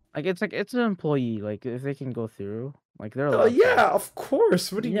normal. Like it's an employee. Like if they can go through, like they're Oh allowed to. yeah, of course.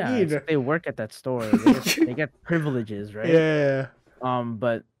 What do you Yeah, it's mean? like they work at that store. They get privileges, right? Yeah.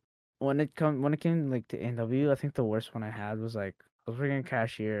 But when it came like to NW, I think the worst one I had was like I was working a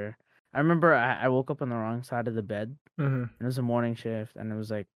cashier. I remember I woke up on the wrong side of the bed. Hmm. And it was a morning shift, and it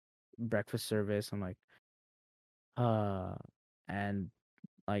was like breakfast service. I'm like, uh, and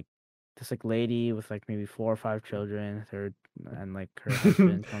like this like lady with like maybe 4 or 5 children, her and like her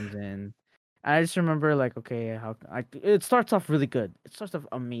husband comes in. I just remember like, okay, how I it starts off really good. It starts off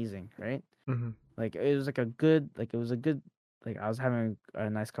amazing, right? Hmm. Like it was like a good, like it was a good, like I was having a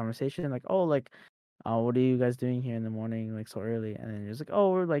nice conversation. Like, oh, like, what are you guys doing here in the morning, like so early? And then it was like,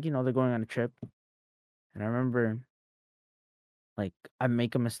 oh, we're like, they're going on a trip. And I remember like I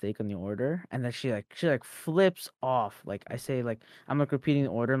make a mistake on the order, and then she flips off. Like I say, like I'm like repeating the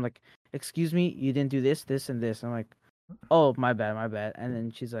order. I'm like, excuse me, you didn't do this, this, and this. I'm like, oh, my bad, my bad. And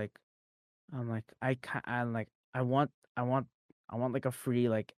then she's like, I'm like, I'm like, I want, I want, I want like a free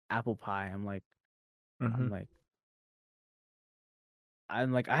like apple pie. I'm Hmm. like,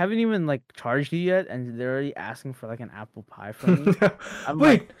 I haven't even like charged you yet, and they're already asking for like an apple pie from me. I'm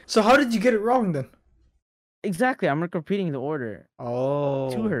like, Wait, so how did you get it wrong then? exactly. I'm like repeating the order to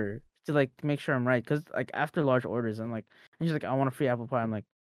Oh, her to like make sure I'm right, because like after large orders, I'm like, and she's like, I want a free apple pie. I'm like,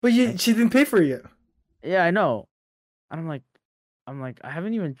 but I she didn't pay for it yet. yeah, I know. And I'm like, I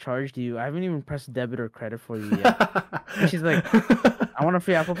haven't even charged you. I haven't even pressed debit or credit for you yet. And she's like, I want a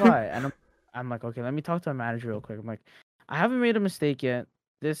free apple pie. And I'm like, okay, let me talk to my manager real quick. I'm like, I haven't made a mistake yet.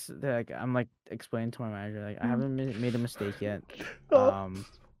 Like, I'm like explaining to my manager, like, I haven't made a mistake yet. Oh, Like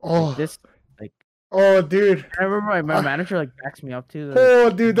oh, this, like, oh, dude. I remember my manager like backs me up to like, Oh,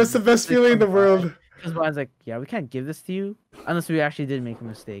 dude, that's the best she feeling in comes the by. world. She comes by and's like, yeah, we can't give this to you unless we actually did make a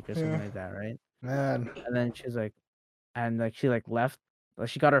mistake or something Yeah, like that, right? man. And then she's like, and like she like left, like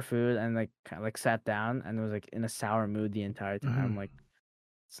she got her food and like kind of like sat down and was like in a sour mood the entire time. Hmm. I'm like,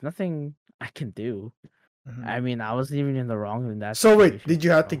 it's nothing I can do. Hmm. I mean, I wasn't even in the wrong in that So wait, situation. did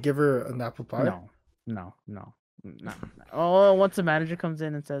you have to So give her an apple pie? no, no, no, no. Oh, once the manager comes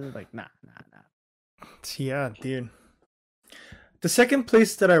in and says it, like, nah, nah, nah. Yeah, dude. The second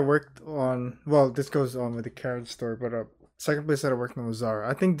place that I worked on, well, this goes on with the Karen store, but second place that I worked on was Zara.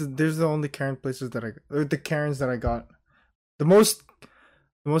 I think there's the only Karen places that or the Karens that I got. The most,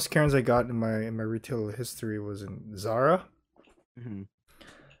 the most Karens I got in my retail history was in Zara. Hmm.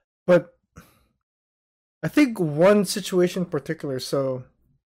 But I think one situation in particular. So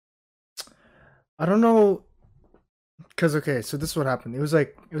I don't know, cause okay, so this is what happened. It was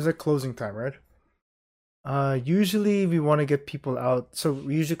like closing time, right? Usually we want to get people out. So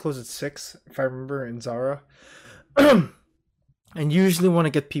we usually close at 6, if I remember, in Zara. And usually want to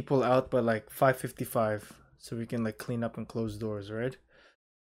get people out by like 5:55 so we can like clean up and close doors, right?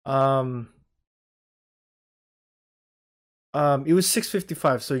 Um it was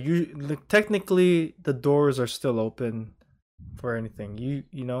 6:55, so you like technically the doors are still open for anything. You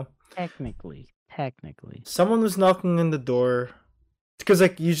know, Technically. someone was knocking on the door because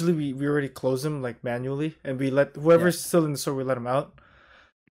like usually we already close them like manually and we let Yeah. whoever's still in the store we let them out.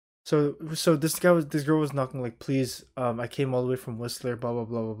 So this girl was knocking like, please, I came all the way from Whistler, blah blah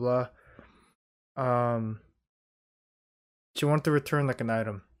blah blah blah. um she wanted to return like an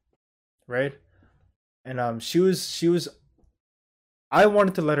item, right? And she was I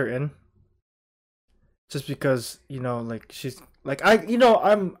wanted to let her in just because, like she's like I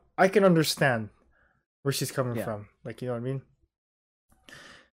can understand where she's coming Yeah. from. Like, you know what I mean?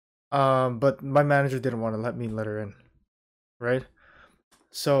 But my manager didn't want to let her in, right?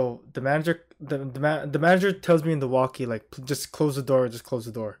 So the manager tells me in the walkie like, just close the door, just close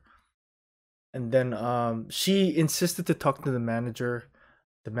the door." And then she insisted to talk to the manager.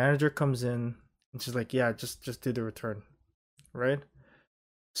 The manager comes in and she's like, "Yeah, just do the return." Right?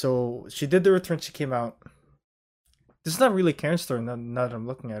 So she did the return, she came out. This is not really Karen's story now that I'm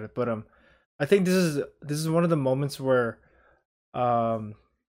looking at it, but I think this is one of the moments where um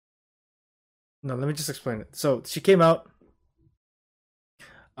no, let me just explain it. So she came out,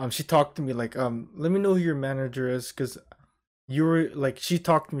 she talked to me like, let me know who your manager is, because you were like, she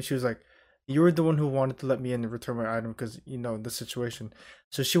talked to me, she was like, you were the one who wanted to let me in and return my item because the situation.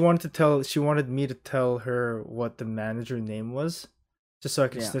 So she wanted me to tell her what the manager name was, just so I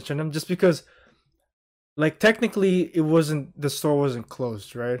could Yeah. snitch on him, just because like technically the store wasn't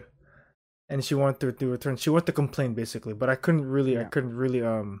closed, right? And she wanted to do return, she wanted to complain basically, but Yeah.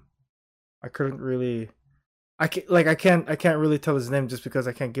 I couldn't really I can't really tell his name just because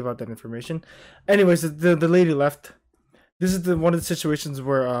I can't give out that information. Anyways, the lady left. This is the one of the situations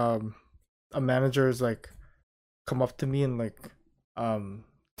where a manager is like come up to me and like um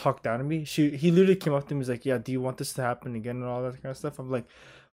talk down to me. He literally came up to me, he's like, "Yeah, do you want this to happen again?" and all that kind of stuff. I'm like,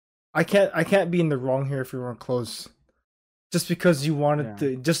 I can't be in the wrong here if we weren't close. Just because you wanted Yeah.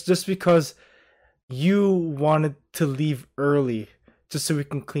 to just because you wanted to leave early just so we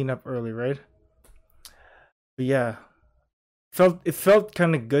can clean up early, right? But yeah, it felt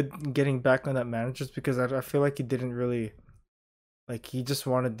kind of good getting back on that manager just because I feel like he didn't really like, he just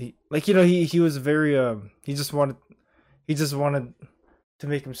wanted the like, he was very he just wanted to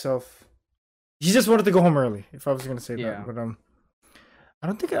make himself, he just wanted to go home early, if I was gonna say that. Yeah. But I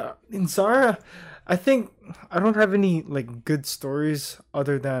don't think in Zara, I think I don't have any like good stories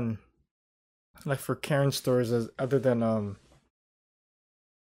other than like for Karen stories, as other than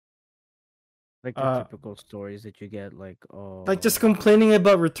Like the uh typical stories that you get, like, like just oh, complaining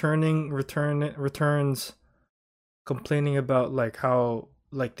about returns, complaining about like how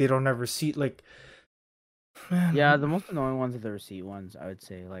like they don't have receipt, like, yeah, man. the most annoying ones are the receipt ones, I would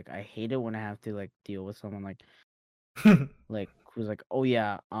say. Like, I hate it when I have to like deal with someone like who's like, "Oh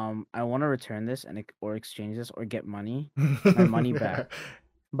yeah, I want to return this and or exchange this or get my money back,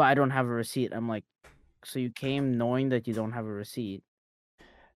 but I don't have a receipt." I'm like, "So you came knowing that you don't have a receipt?"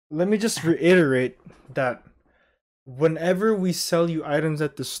 Let me just reiterate that whenever we sell you items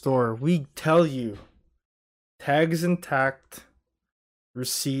at the store, we tell you tags intact,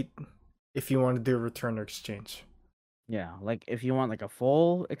 receipt, if you want to do a return or exchange. Yeah, like if you want like a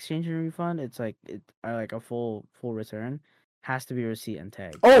full exchange and refund, it's like like a full return has to be receipt and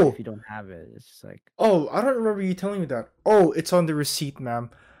tag. But if Oh, you don't have it, it's just like, I don't remember you telling me that. Oh, it's on the receipt, ma'am.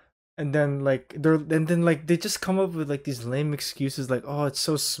 And then like they just come up with like these lame excuses like, "Oh, it's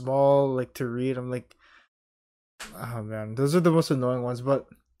so small like to read." I'm like, "Oh man, those are the most annoying ones." But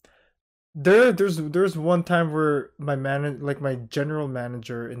there's one time where my general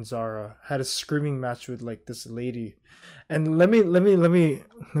manager in Zara had a screaming match with like this lady. And let me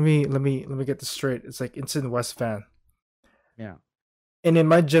get this straight. It's like, it's in West Van. yeah, And in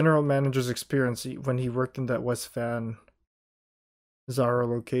my general manager's experience, when he worked in that West Van Zara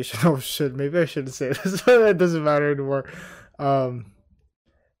location, oh shit, maybe I shouldn't say this, but it doesn't matter anymore. Um,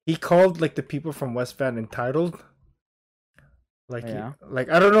 he called like the people from West Van entitled. yeah, Like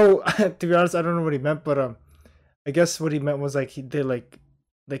I don't know. To be honest, I don't know what he meant, but I guess what he meant was like they like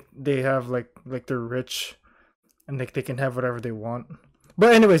they have like they're rich and like they can have whatever they want.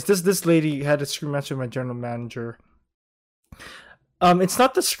 But anyways, this lady had a scream match with my general manager. It's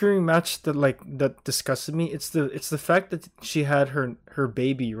not the screaming match that disgusted me. It's the fact that she had her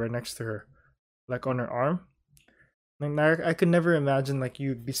baby right next to her, like on her arm. Like, I could never imagine like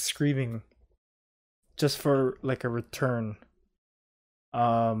you'd be screaming just for like a return,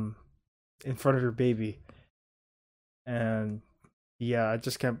 um, in front of your baby. And yeah, I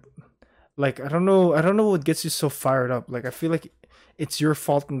just can't. Like, I don't know what gets you so fired up. Like, I feel like it's your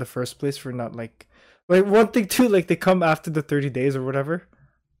fault in the first place for not like one thing too. Like, they come after the 30 days or whatever,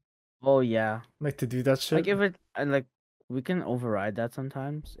 oh yeah. like to do that Like shit. if it, like we can override that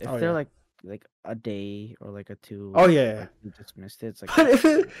sometimes if Oh they're yeah. like a day or like a Oh two, yeah. Yeah. like you just missed it. It's like, But if okay,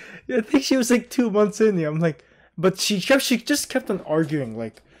 it, I think she was like 2 months in. Yeah, I'm like, but she just kept on arguing.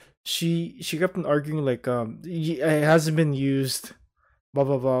 Like, she kept on arguing like, it hasn't been used, blah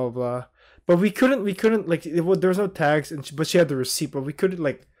blah blah blah. but we couldn't like there was no tags, but she had the receipt, but we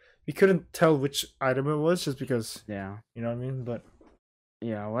couldn't tell which item it was just because Yeah. you know what I mean. But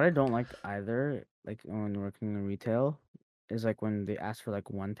Yeah, what I don't like either, like when working in retail, is like when they ask for like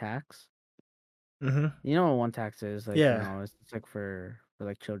one tax. mm-hmm. You know what one tax is? Like, Yeah, it's like for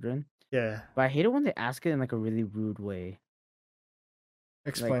like children. yeah. But I hate it when they ask it in like a really rude way. Like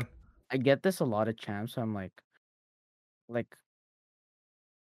Explain. I get this a lot of champs, so I'm like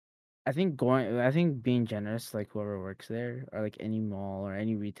I think being generous, like whoever works there, or like any mall or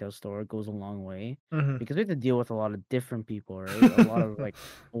any retail store goes a long way. Mm-hmm. Because we have to deal with a lot of different people, right? A lot of like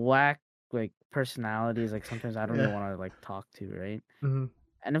whack like personalities, like sometimes I don't even Yeah. want to like talk to, right? Mm-hmm.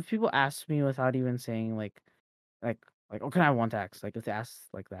 And if people ask me without even saying like oh, can I have one tax? Like if they ask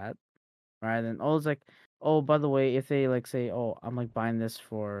like that, right? Then it's like, oh, by the way, if they like say, oh, I'm like buying this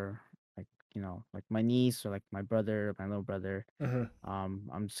for like like my niece or like my brother, my little brother, Mm-hmm.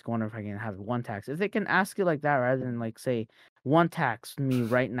 I'm just wondering if I can have one tax. If they can ask it like that rather than like say one tax me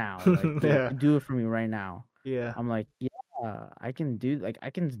right now, like Yeah. do it for me right now. Yeah. I'm like, yeah, I can do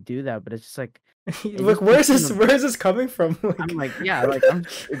that, but it's just like it Look, just puts me in a, where is this coming from? I'm like, yeah, like it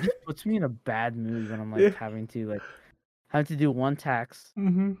just puts me in a bad mood when I'm like Yeah. having to do one tax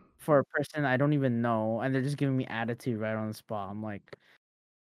Mm-hmm. for a person I don't even know, and they're just giving me attitude right on the spot.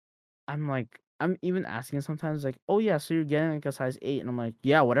 I'm even asking sometimes like, oh yeah, so you're getting like a size 8, and I'm like,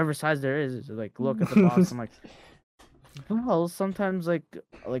 yeah, whatever size there is. Like, look at the box. I'm like, well, sometimes like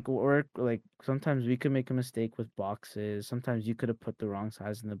work like sometimes we could make a mistake with boxes. Sometimes you could have put the wrong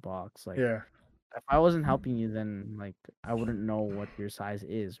size in the box. Like, Yeah. if I wasn't helping you, then like I wouldn't know what your size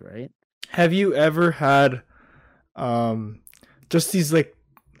is, right? Have you ever had um just these like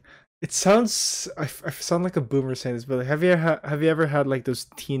it sounds I sound like a boomer saying this, but like, have you ever had like those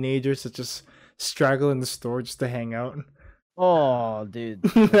teenagers that just straggle in the store just to hang out? Oh, dude,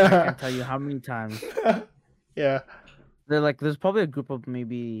 like I can't tell you how many times. Yeah. There's probably a group of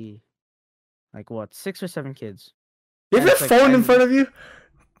maybe like what 6 or 7 kids, You and have it's your like phone in and front of you?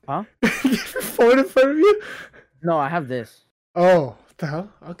 huh? You have your phone in front of you? No, I have this. Oh, what the hell?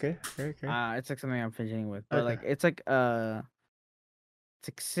 Okay. Okay. It's like something I'm fidgeting with, but Okay. like it's like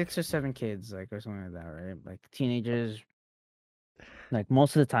 6 or 7 kids, like or something like that, right? Like teenagers. Like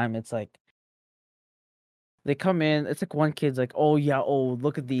most of the time, it's like they come in. It's like one kid's like, "Oh yeah, oh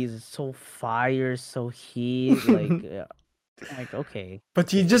look at these, it's so fire, so heat." Like, I'm like okay,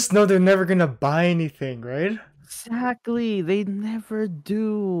 But you okay, just know they're never gonna buy anything, right? exactly. They never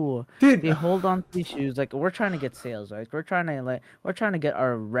do. Dude. They hold on to these shoes. Like we're trying to get sales, right? We're trying to get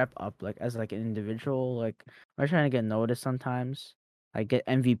our rep up, like as like an individual. Like we're trying to get noticed sometimes. Like get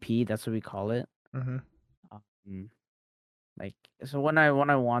MVP. That's what we call it. Mm-hmm. Um, Like so when I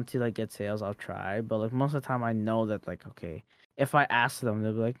want to like get sales, I'll try. But like most of the time, I know that like okay, if I ask them,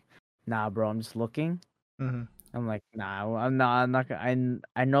 they'll be like, "Nah, bro, I'm just looking." Mm-hmm. I'm like, "Nah, I'm not gonna."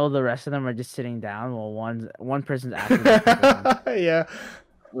 I know the rest of them are just sitting down while one person's actually looking for them. Yeah.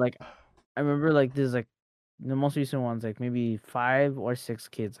 Like I remember like there's like the most recent ones like maybe 5 or 6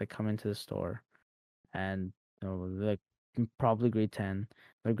 kids like come into the store and like probably grade 10.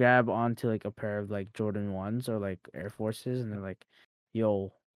 They grab onto like a pair of like Jordan 1s or like Air Forces, and they're like,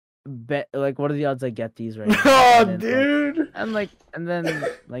 "Yo, bet like what are the odds I get these right now?" Oh, And then dude. and then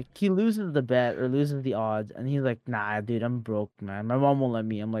like he loses the bet or loses the odds, and he's like, "Nah, dude, I'm broke, man. My mom won't let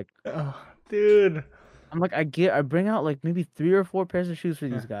me." Oh, dude. I'm like, I bring out like maybe 3 or 4 pairs of shoes for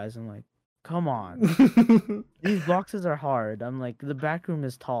Yeah. these guys. I'm like, come on. These boxes are hard. I'm like, the back room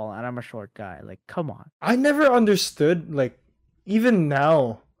is tall and I'm a short guy. Like, come on. I never understood, like, even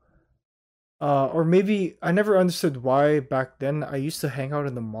now, or maybe I never understood why back then I used to hang out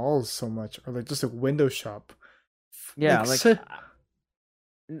in the malls so much, or like just a window shop. Yeah, Like, like so,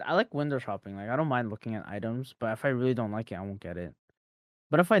 I like window shopping. Like, I don't mind looking at items, but if I really don't like it, I won't get it.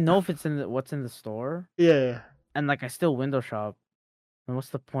 But if I know if it's in what's in the store yeah. and like I still window shop, then what's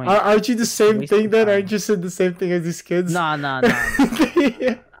the point? Aren't you the It's a same waste thing of then? Aren't time. you said the same thing as these kids? Nah.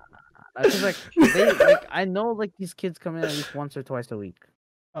 Yeah. Because like they like I know like these kids come in at least once or twice a week.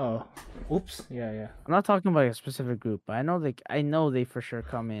 Oh, oops. Yeah. I'm not talking about a specific group, but I know they for sure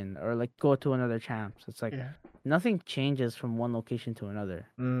come in or like go to another champs. It's like Yeah. nothing changes from one location to another.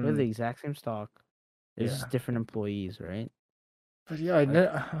 We have the Mm, exact same stock. It's yeah. just different employees, right? But yeah, I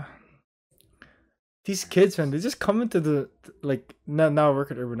Like these kids, man, they just come into the like now I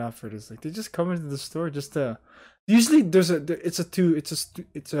work at Urban Outfitters. Like they just come into the store just to. Usually, it's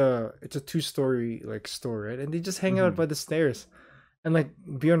a two-story like store, right? And they just hang out mhm. by the stairs, and like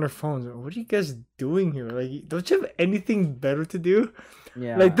be on their phones. What are you guys doing here? Like, don't you have anything better to do?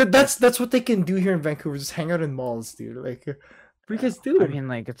 Like Yeah, that's what they can do here in Vancouver. Just hang out in malls, dude. Like, What are you guys doing? I mean,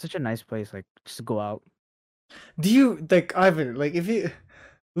 like, it's such a nice place. Like, just go out. Do you like Ivan? Like, if you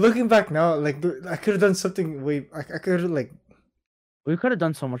looking back now, like I could have done something way. I could have like, We could have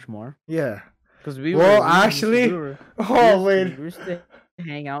done so much more yeah. because we Well, were. actually, oh wait, We used to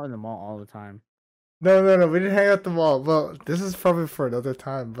hang out in the mall all the time. no, we didn't hang out the mall. Well, this is probably for another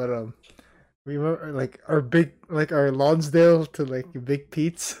time, but we remember like our Lonsdale to like Big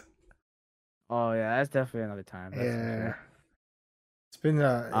Pete's. Oh yeah, that's definitely another time. That's for Yeah, sure. it's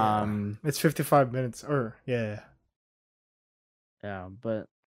been it's 55 minutes or yeah. Yeah, but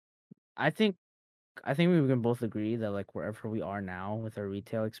I think we can both agree that like wherever we are now with our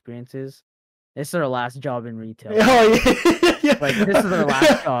retail experiences, this is our last job in retail. Oh yeah, yeah. Like this is our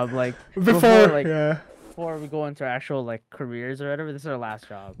last job. Like before before we go into our actual like careers or whatever, this is our last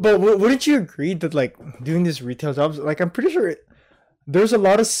job. But wouldn't you agree that like doing these retail jobs, like I'm pretty sure there's a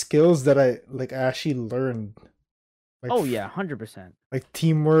lot of skills that I actually learned. Like, oh yeah, 100%. Like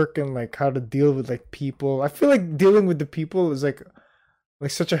teamwork and like how to deal with like people. I feel like dealing with the people is like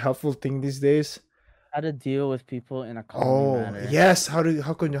such a helpful thing these days. How to deal with people in a calming manner. Yes, how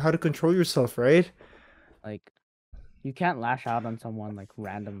to control yourself, right? Like you can't lash out on someone like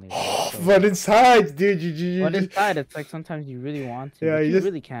randomly. Right? So, but inside, dude, you but inside, it's like sometimes you really want to. Yeah, but you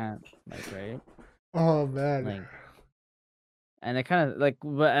really can't. Like right. Oh man. Like, and it kind of like,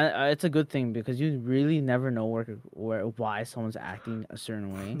 but it's a good thing because you really never know why someone's acting a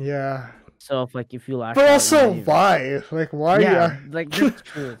certain way. Yeah. So if you lash but out, also why? Like why? Yeah, like that's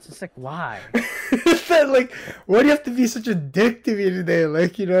true. It's just like why? Like why do you have to be such a dick to me today?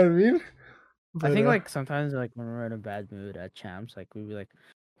 Like you know what I mean? But, I think like sometimes like when we're in a bad mood at Champs, like we'd be like,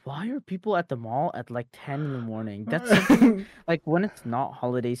 why are people at the mall at like 10 in the morning? That's something like when it's not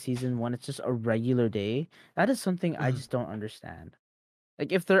holiday season, when it's just a regular day, that is something I just don't understand.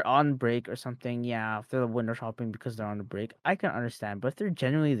 Like if they're on break or something, yeah, if they're window shopping because they're on a break, I can understand. But if they're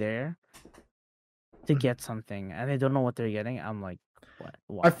genuinely there to get something and they don't know what they're getting, I'm like, what?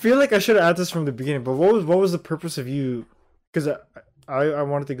 Why? I feel like I should have asked this from the beginning, but what was the purpose of you? Because I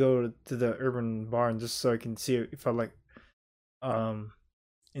wanted to go to the Urban Barn just so I can see if I like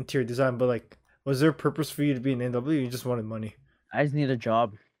interior design, but like was there a purpose for you to be in NW? You just wanted money. I just need a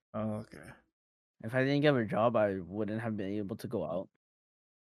job. Oh, okay. If I didn't get a job, I wouldn't have been able to go out.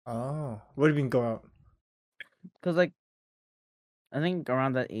 Oh, what do you mean go out? Because like I think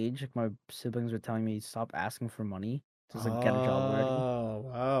around that age, like my siblings were telling me stop asking for money to just like get a job already. Oh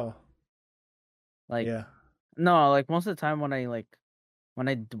wow. Like yeah. No, like most of the time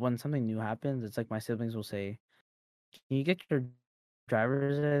when something new happens, it's like my siblings will say, "Can you get your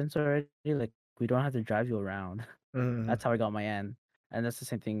driver's license already? Like we don't have to drive you around." Mm-hmm. That's how I got my N, and that's the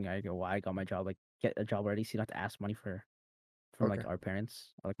same thing. Why I got my job. Like get a job already, so you don't have to ask money from like our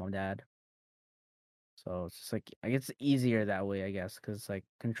parents, or like mom and dad. So it's just like it's easier that way, I guess, because it's like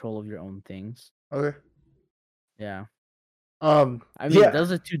control of your own things. Okay. Yeah. I mean,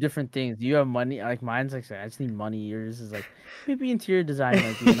 those are two different things. You have money, like mine's like I just need money. Yours is like maybe interior design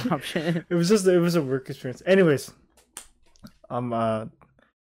might be an option. it was a work experience. Anyways, no,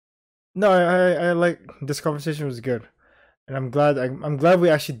 I like this conversation was good, and I'm glad we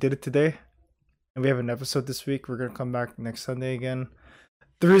actually did it today, and we have an episode this week. We're gonna come back next Sunday again.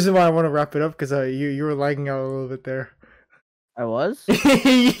 The reason why I want to wrap it up because you were lagging out a little bit there. I was.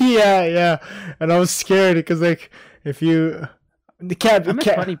 yeah, and I was scared because like if you the cat, I'm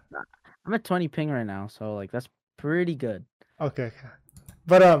at 20 ping right now, so like that's pretty good. Okay,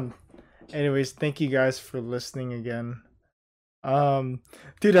 but anyways, thank you guys for listening again.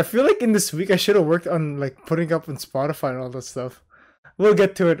 Dude, I feel like in this week I should have worked on like putting up on Spotify and all that stuff. We'll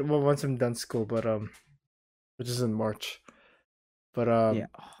get to it once I'm done school, but which is in March. But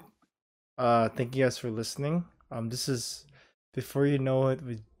yeah. Thank you guys for listening. This is Before You Know It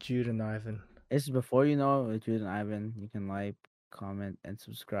with Jude and Ivan. This is Before You Know It with Jude and Ivan. You can like, comment, and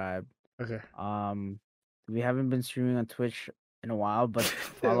subscribe. Okay. We haven't been streaming on Twitch in a while, but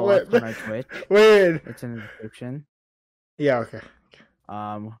follow us on our Twitch. Wait. It's in the description. Yeah. Okay.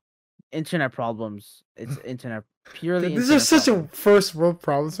 Internet problems. It's internet purely. These are such a first world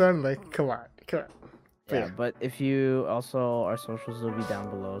problems, man. Like, come on. Yeah, but if you also our socials will be down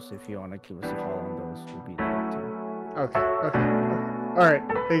below, so if you want to give us a follow on those, we'll be there too. Okay. All right.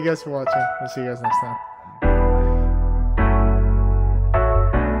 Thank you guys for watching. We'll see you guys next time.